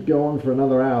 unfortunately. I could go on for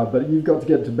another hour, but you've got to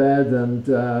get to bed, and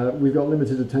we've got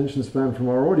limited attention span from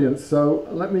our audience. So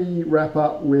let me wrap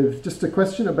up with just a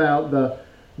question about the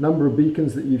number of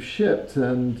beacons that you've shipped,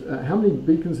 and how many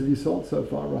beacons have you sold so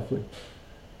far, roughly?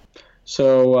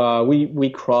 So we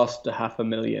crossed the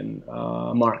 500,000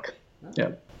 mark.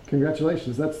 Yeah.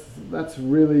 Congratulations. That's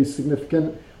really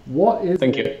significant. What is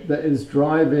it that is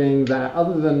driving that,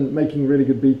 other than making really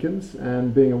good beacons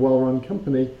and being a well-run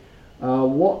company?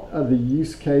 What are the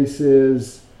use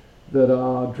cases that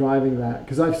are driving that?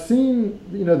 Because I've seen,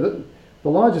 the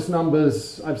largest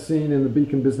numbers I've seen in the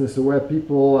beacon business are where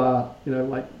people,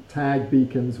 like tag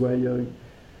beacons, where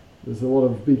there's a lot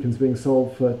of beacons being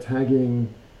sold for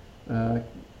tagging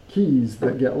keys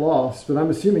that get lost. But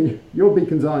I'm assuming your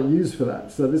beacons aren't used for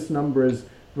that. So this number is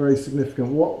very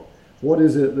significant. What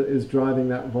is it that is driving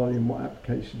that volume? What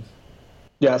applications?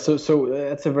 Yeah, so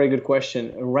that's a very good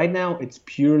question. Right now, it's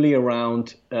purely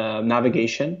around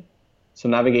navigation, so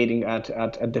navigating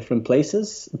at different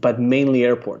places, but mainly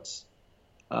airports.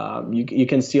 You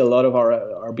can see a lot of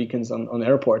our beacons on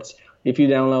airports. If you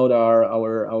download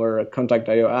our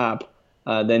Contact.io app,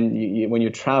 then when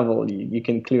you travel, you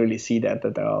can clearly see that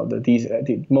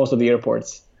most of the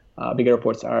airports, big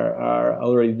airports, are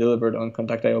already delivered on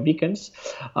Contact.io beacons.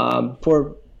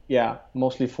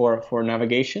 Mostly for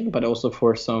navigation, but also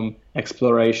for some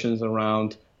explorations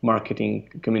around marketing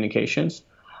communications.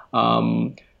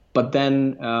 But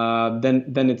then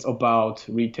it's about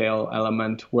retail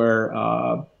element where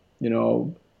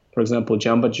for example,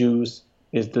 Jamba Juice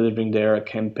is delivering their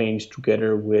campaigns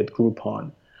together with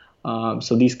Groupon.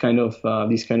 So these kind of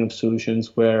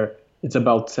solutions where it's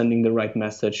about sending the right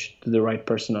message to the right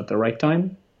person at the right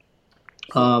time.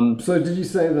 So did you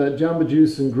say that Jamba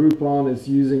Juice and Groupon is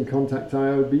using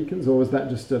Contact.io beacons, or was that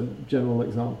just a general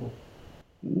example?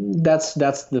 That's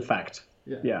the fact.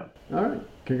 Yeah. All right.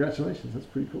 Congratulations. That's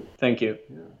pretty cool. Thank you.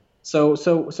 Yeah. So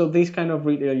these kind of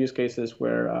retail use cases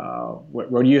where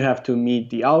you have to meet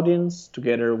the audience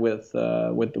together with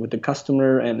the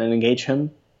customer and engage him.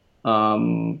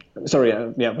 With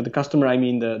the customer I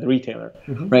mean the retailer,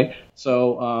 right?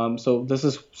 So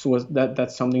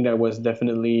that's something that was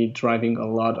definitely driving a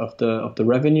lot of the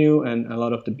revenue and a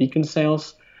lot of the beacon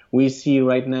sales. We see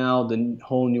right now the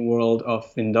whole new world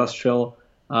of industrial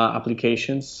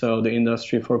applications, so the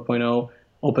Industry 4.0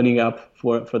 opening up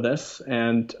for this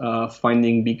and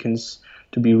finding beacons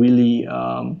to be really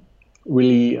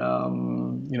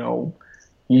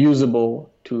usable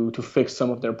to fix some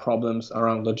of their problems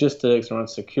around logistics, around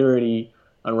security,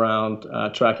 around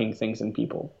tracking things and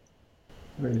people.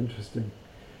 Very interesting.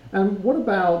 And what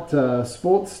about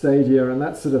sports stadia and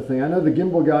that sort of thing? I know the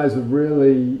Gimbal guys have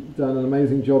really done an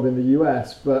amazing job in the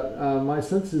US, but my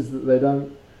sense is that they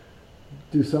don't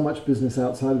do so much business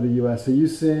outside of the US. Are you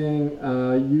seeing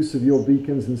use of your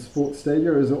beacons in sports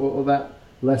stadia, or that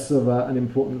less of an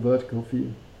important vertical for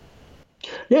you?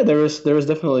 Yeah, there is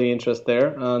definitely interest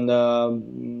there, and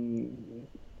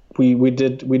we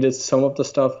did some of the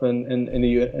stuff in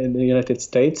the United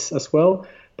States as well,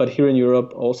 but here in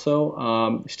Europe also,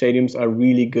 stadiums are a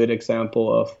really good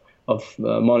example of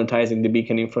monetizing the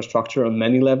beacon infrastructure on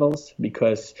many levels,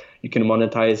 because you can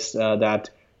monetize that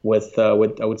with I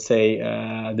would say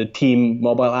the team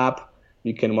mobile app.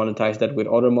 You can monetize that with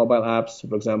other mobile apps,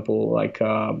 for example, like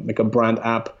a brand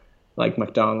app like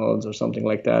McDonald's or something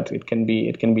like that. It can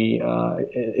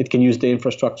use the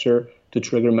infrastructure to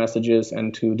trigger messages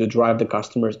and to drive the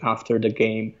customers after the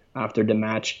game, after the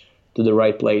match, to the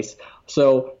right place.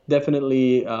 So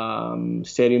definitely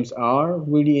stadiums are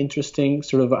really interesting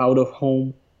sort of out of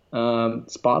home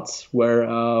spots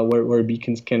where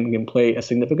beacons can play a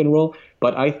significant role.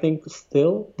 But I think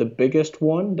still the biggest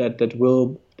one that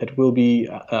will be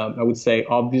I would say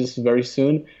obvious very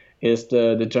soon is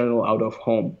the general out of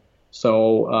home.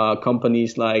 So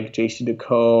companies like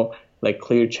JCDecaux, like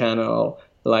Clear Channel,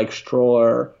 like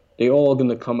Ströer, they all going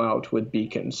to come out with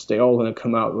beacons. They all going to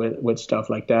come out with stuff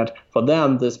like that. For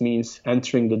them, this means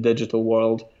entering the digital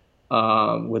world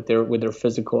with their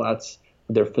physical ads,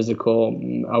 with their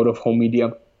physical out of home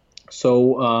media.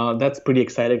 So that's pretty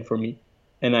exciting for me,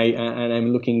 and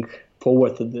I'm looking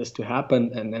forward to this to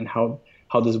happen, and how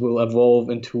this will evolve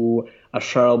into a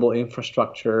shareable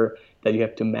infrastructure that you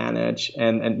have to manage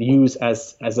and use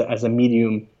as a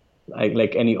medium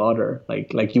like any other,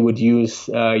 like you would use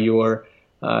your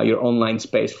online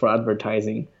space for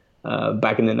advertising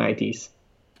back in the 90s.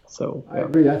 So I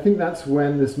agree. I think that's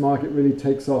when this market really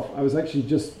takes off. I was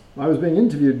being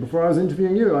interviewed before I was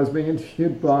interviewing you. I was being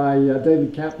interviewed by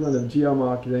David Kaplan of Geo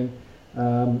Marketing.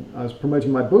 I was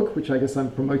promoting my book, which I guess I'm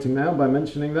promoting now by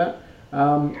mentioning that.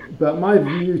 But my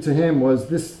view to him was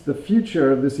the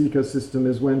future of this ecosystem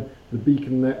is when the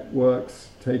beacon networks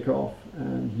take off,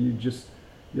 and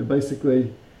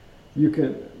you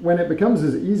can, when it becomes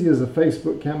as easy as a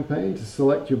Facebook campaign to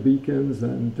select your beacons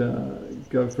and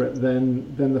go for it,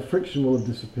 then the friction will have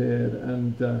disappeared,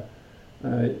 and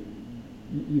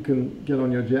you can get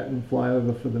on your jet and fly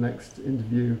over for the next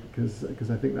interview, because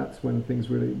I think that's when things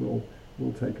really will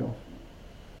take off.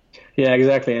 Yeah,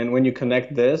 exactly. And when you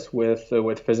connect this with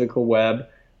physical web,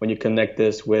 when you connect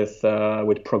this with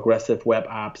progressive web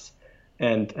apps,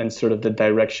 and sort of the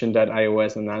direction that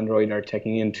iOS and Android are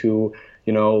taking into,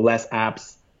 less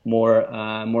apps,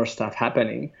 more stuff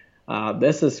happening.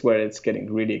 This is where it's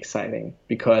getting really exciting,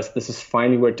 because this is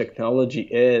finally where technology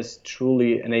is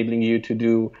truly enabling you to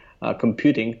do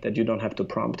computing that you don't have to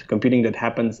prompt, computing that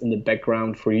happens in the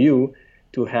background for you,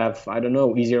 to have, I don't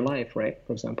know, easier life, right?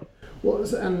 For example. Well,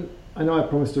 and I know I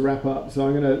promised to wrap up, so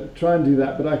I'm going to try and do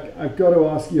that. But I've got to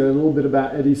ask you a little bit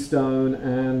about Eddystone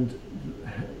and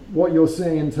what you're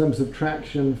seeing in terms of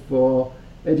traction for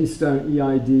Eddystone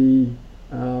EID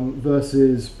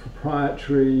versus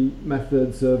proprietary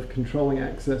methods of controlling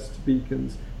access to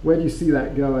beacons. Where do you see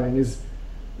that going?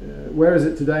 Where is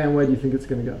it today, and where do you think it's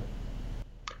going to go?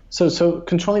 So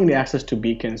controlling the access to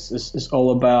beacons is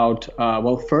all about,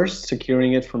 first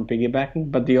securing it from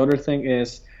piggybacking, but the other thing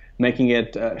is making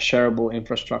it shareable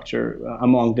infrastructure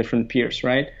among different peers,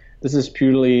 right? This is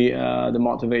purely the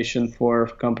motivation for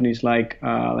companies like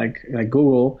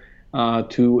Google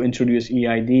to introduce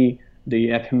EID,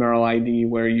 the ephemeral ID,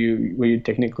 where you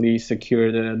technically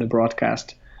secure the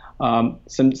broadcast.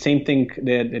 Same thing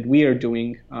that we are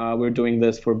doing. We're doing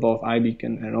this for both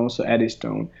iBeacon and also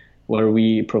Eddystone, where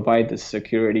we provide the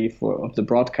security of the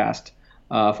broadcast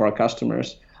for our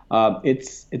customers.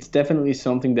 It's definitely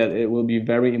something that it will be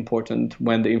very important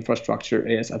when the infrastructure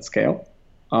is at scale.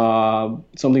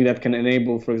 Something that can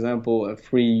enable, for example, a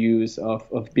free use of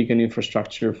beacon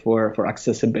infrastructure for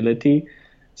accessibility,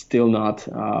 still not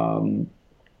opening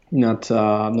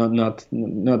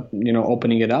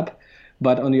it up.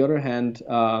 But on the other hand,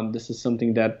 this is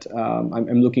something that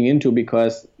I'm looking into,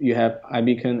 because you have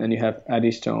iBeacon and you have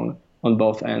Eddystone on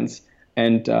both ends.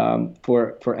 And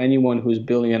for anyone who's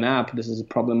building an app, this is a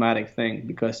problematic thing,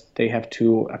 because they have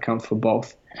to account for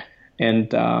both.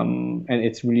 And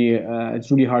it's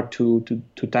really hard to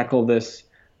tackle this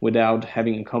without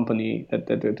having a company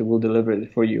that will deliver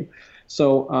it for you.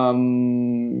 So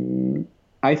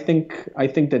I think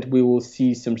that we will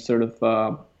see some sort of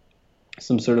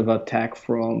attack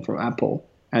from Apple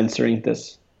answering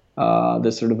this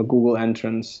sort of a Google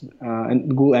entrance and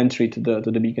Google entry to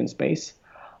the beacon space,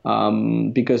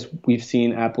 because we've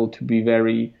seen Apple to be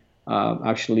very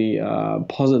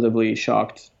positively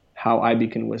shocked how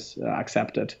iBeacon was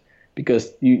accepted,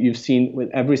 because you've seen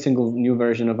with every single new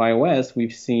version of iOS,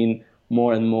 we've seen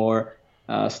more and more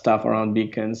stuff around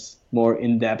beacons, more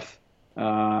in depth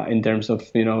in terms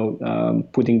of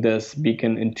putting this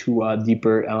beacon into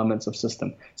deeper elements of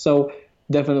system. So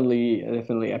definitely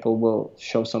Apple will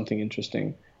show something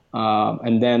interesting,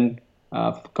 and then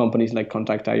companies like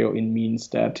Contact.io, it means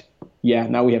that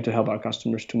now we have to help our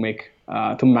customers to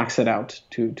max it out,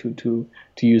 to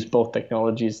use both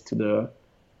technologies to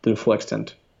the full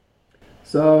extent.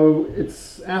 So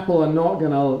Apple are not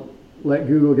going to let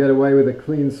Google get away with a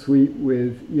clean sweep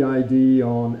with EID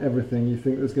on everything. You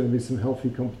think there's going to be some healthy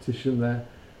competition there?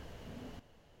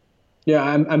 Yeah,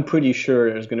 I'm pretty sure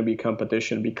there's going to be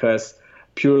competition, because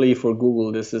purely for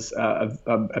Google, this is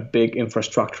a big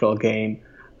infrastructural game,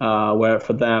 where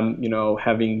for them,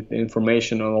 having the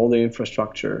information on all the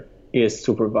infrastructure is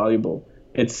super valuable.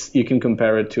 You can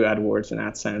compare it to AdWords and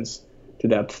AdSense to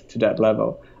that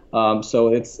level.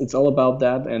 So it's all about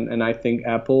that, and I think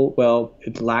Apple,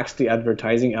 it lacks the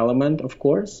advertising element, of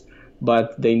course,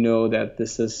 but they know that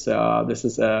this is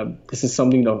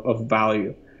something of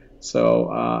value. So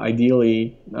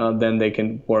ideally, then they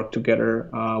can work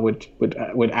together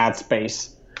with ad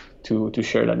space to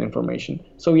share that information.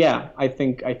 So I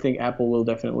think Apple will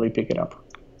definitely pick it up.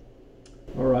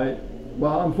 All right.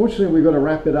 Well, unfortunately, we've got to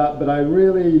wrap it up, but I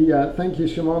really thank you,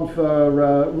 Shimon, for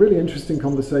a really interesting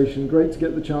conversation. Great to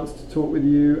get the chance to talk with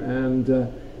you and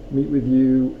meet with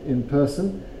you in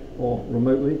person or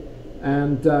remotely.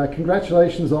 And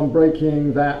congratulations on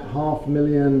breaking that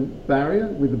 500,000 barrier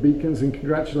with the beacons, and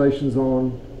congratulations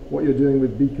on what you're doing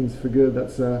with Beacons for Good.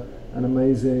 That's an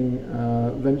amazing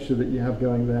venture that you have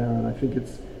going there, and I think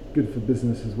it's good for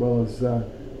business as well as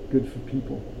good for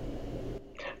people.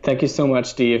 Thank you so much,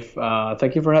 Steve.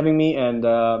 Thank you for having me, and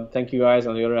thank you guys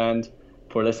on the other end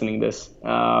for listening to this.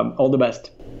 All the best.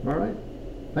 All right.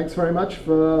 Thanks very much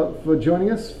for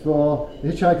joining us for The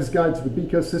Hitchhiker's Guide to the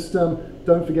Beacosystem.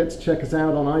 Don't forget to check us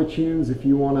out on iTunes if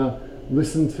you want to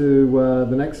listen to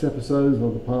the next episodes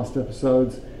or the past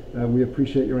episodes. We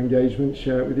appreciate your engagement.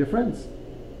 Share it with your friends.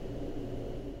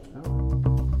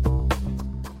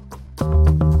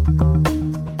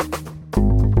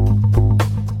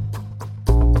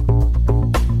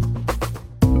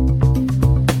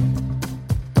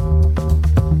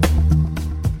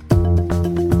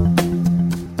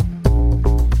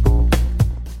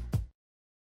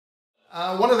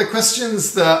 One of the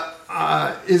questions that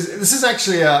this is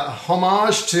actually a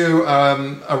homage to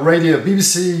a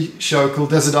BBC show called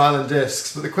Desert Island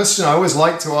Discs. But the question I always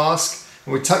like to ask,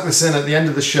 and we tuck this in at the end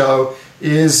of the show,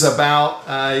 is about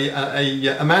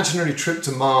a imaginary trip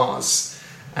to Mars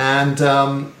and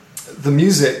the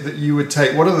music that you would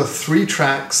take. What are the 3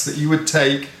 tracks that you would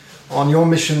take on your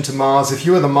mission to Mars if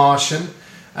you were the Martian?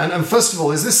 And first of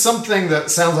all, is this something that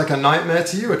sounds like a nightmare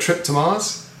to you, a trip to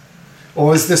Mars?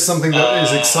 Or is this something that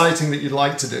is exciting that you'd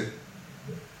like to do?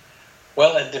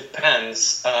 Well, it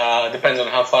depends. Depends on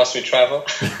how fast we travel.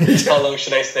 How long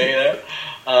should I stay there?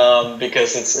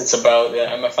 Because it's about,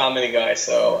 I'm a family guy,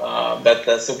 so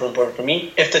that's super important for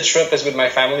me. If the trip is with my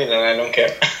family, then I don't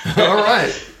care. All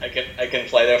right. I can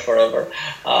fly there forever.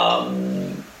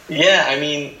 I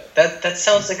mean, that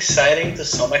sounds exciting to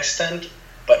some extent,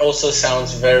 but also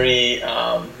sounds very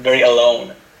very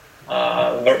alone.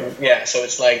 So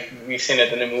it's like we've seen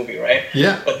it in a movie, right?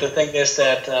 Yeah. But the thing is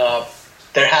that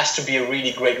there has to be a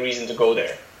really great reason to go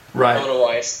there. Right.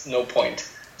 Otherwise, no point.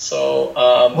 So,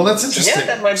 well, that's interesting. So yeah,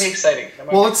 that might be exciting.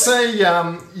 Let's say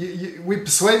we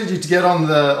persuaded you to get on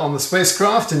the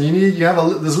spacecraft, and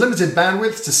there's limited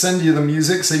bandwidth to send you the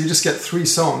music, so you just get 3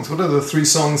 songs. What are the 3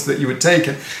 songs that you would take?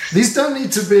 And these don't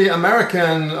need to be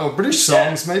American or British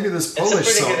songs. Yeah. Maybe there's Polish songs.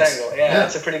 It's a pretty good angle. Yeah,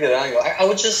 it's a pretty good angle. I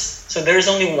would so there's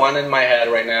only one in my head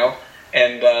right now,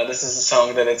 and this is a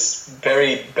song that it's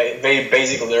very very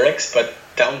basic lyrics, but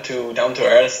down to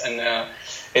earth, and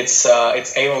it's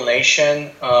Aaron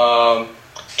Nation.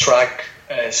 Track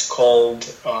is called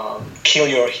 "Kill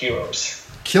Your Heroes."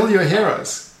 Kill Your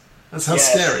Heroes. That sounds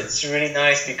scary. It's really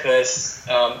nice because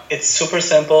it's super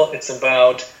simple. It's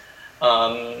about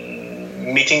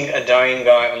meeting a dying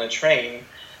guy on a train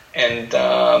and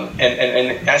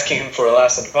asking him for a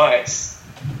last advice.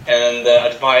 And the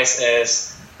advice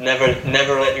is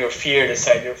never let your fear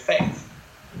decide your faith.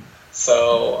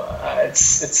 So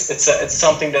it's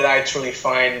something that I truly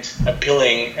find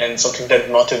appealing and something that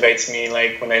motivates me.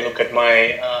 Like when I look at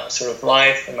my sort of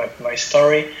life and my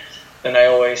story, then I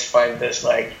always find this,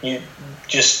 like, you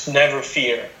just never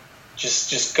fear.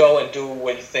 Just go and do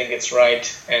what you think is right,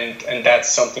 and that's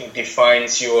something that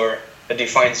defines your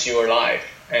life.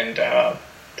 And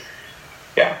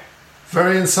yeah.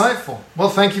 Very insightful. Well,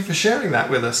 thank you for sharing that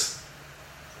with us.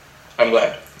 I'm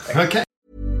glad. Okay.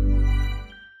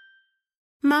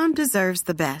 Mom deserves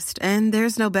the best, and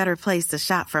there's no better place to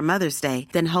shop for Mother's Day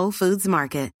than Whole Foods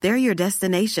Market. They're your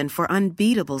destination for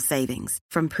unbeatable savings,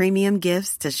 from premium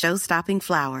gifts to show-stopping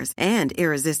flowers and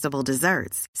irresistible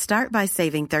desserts. Start by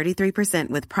saving 33%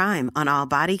 with Prime on all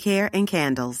body care and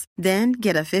candles. Then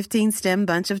get a 15-stem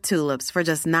bunch of tulips for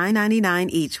just $9.99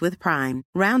 each with Prime.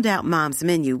 Round out Mom's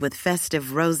menu with festive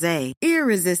rosé,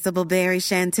 irresistible berry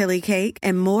chantilly cake,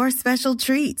 and more special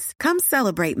treats. Come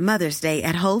celebrate Mother's Day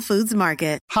at Whole Foods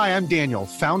Market. Hi, I'm Daniel,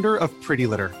 founder of Pretty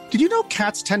Litter. Did you know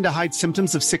cats tend to hide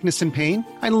symptoms of sickness and pain?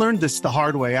 I learned this the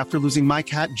hard way after losing my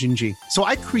cat, Gingy. So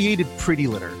I created Pretty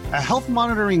Litter, a health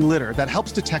monitoring litter that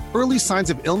helps detect early signs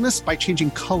of illness by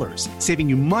changing colors, saving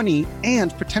you money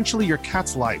and potentially your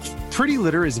cat's life. Pretty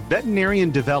Litter is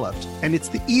veterinarian developed, and it's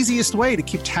the easiest way to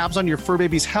keep tabs on your fur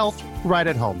baby's health right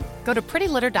at home. Go to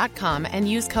prettylitter.com and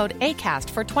use code ACAST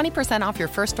for 20% off your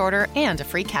first order and a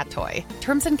free cat toy.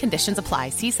 Terms and conditions apply.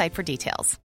 See site for details.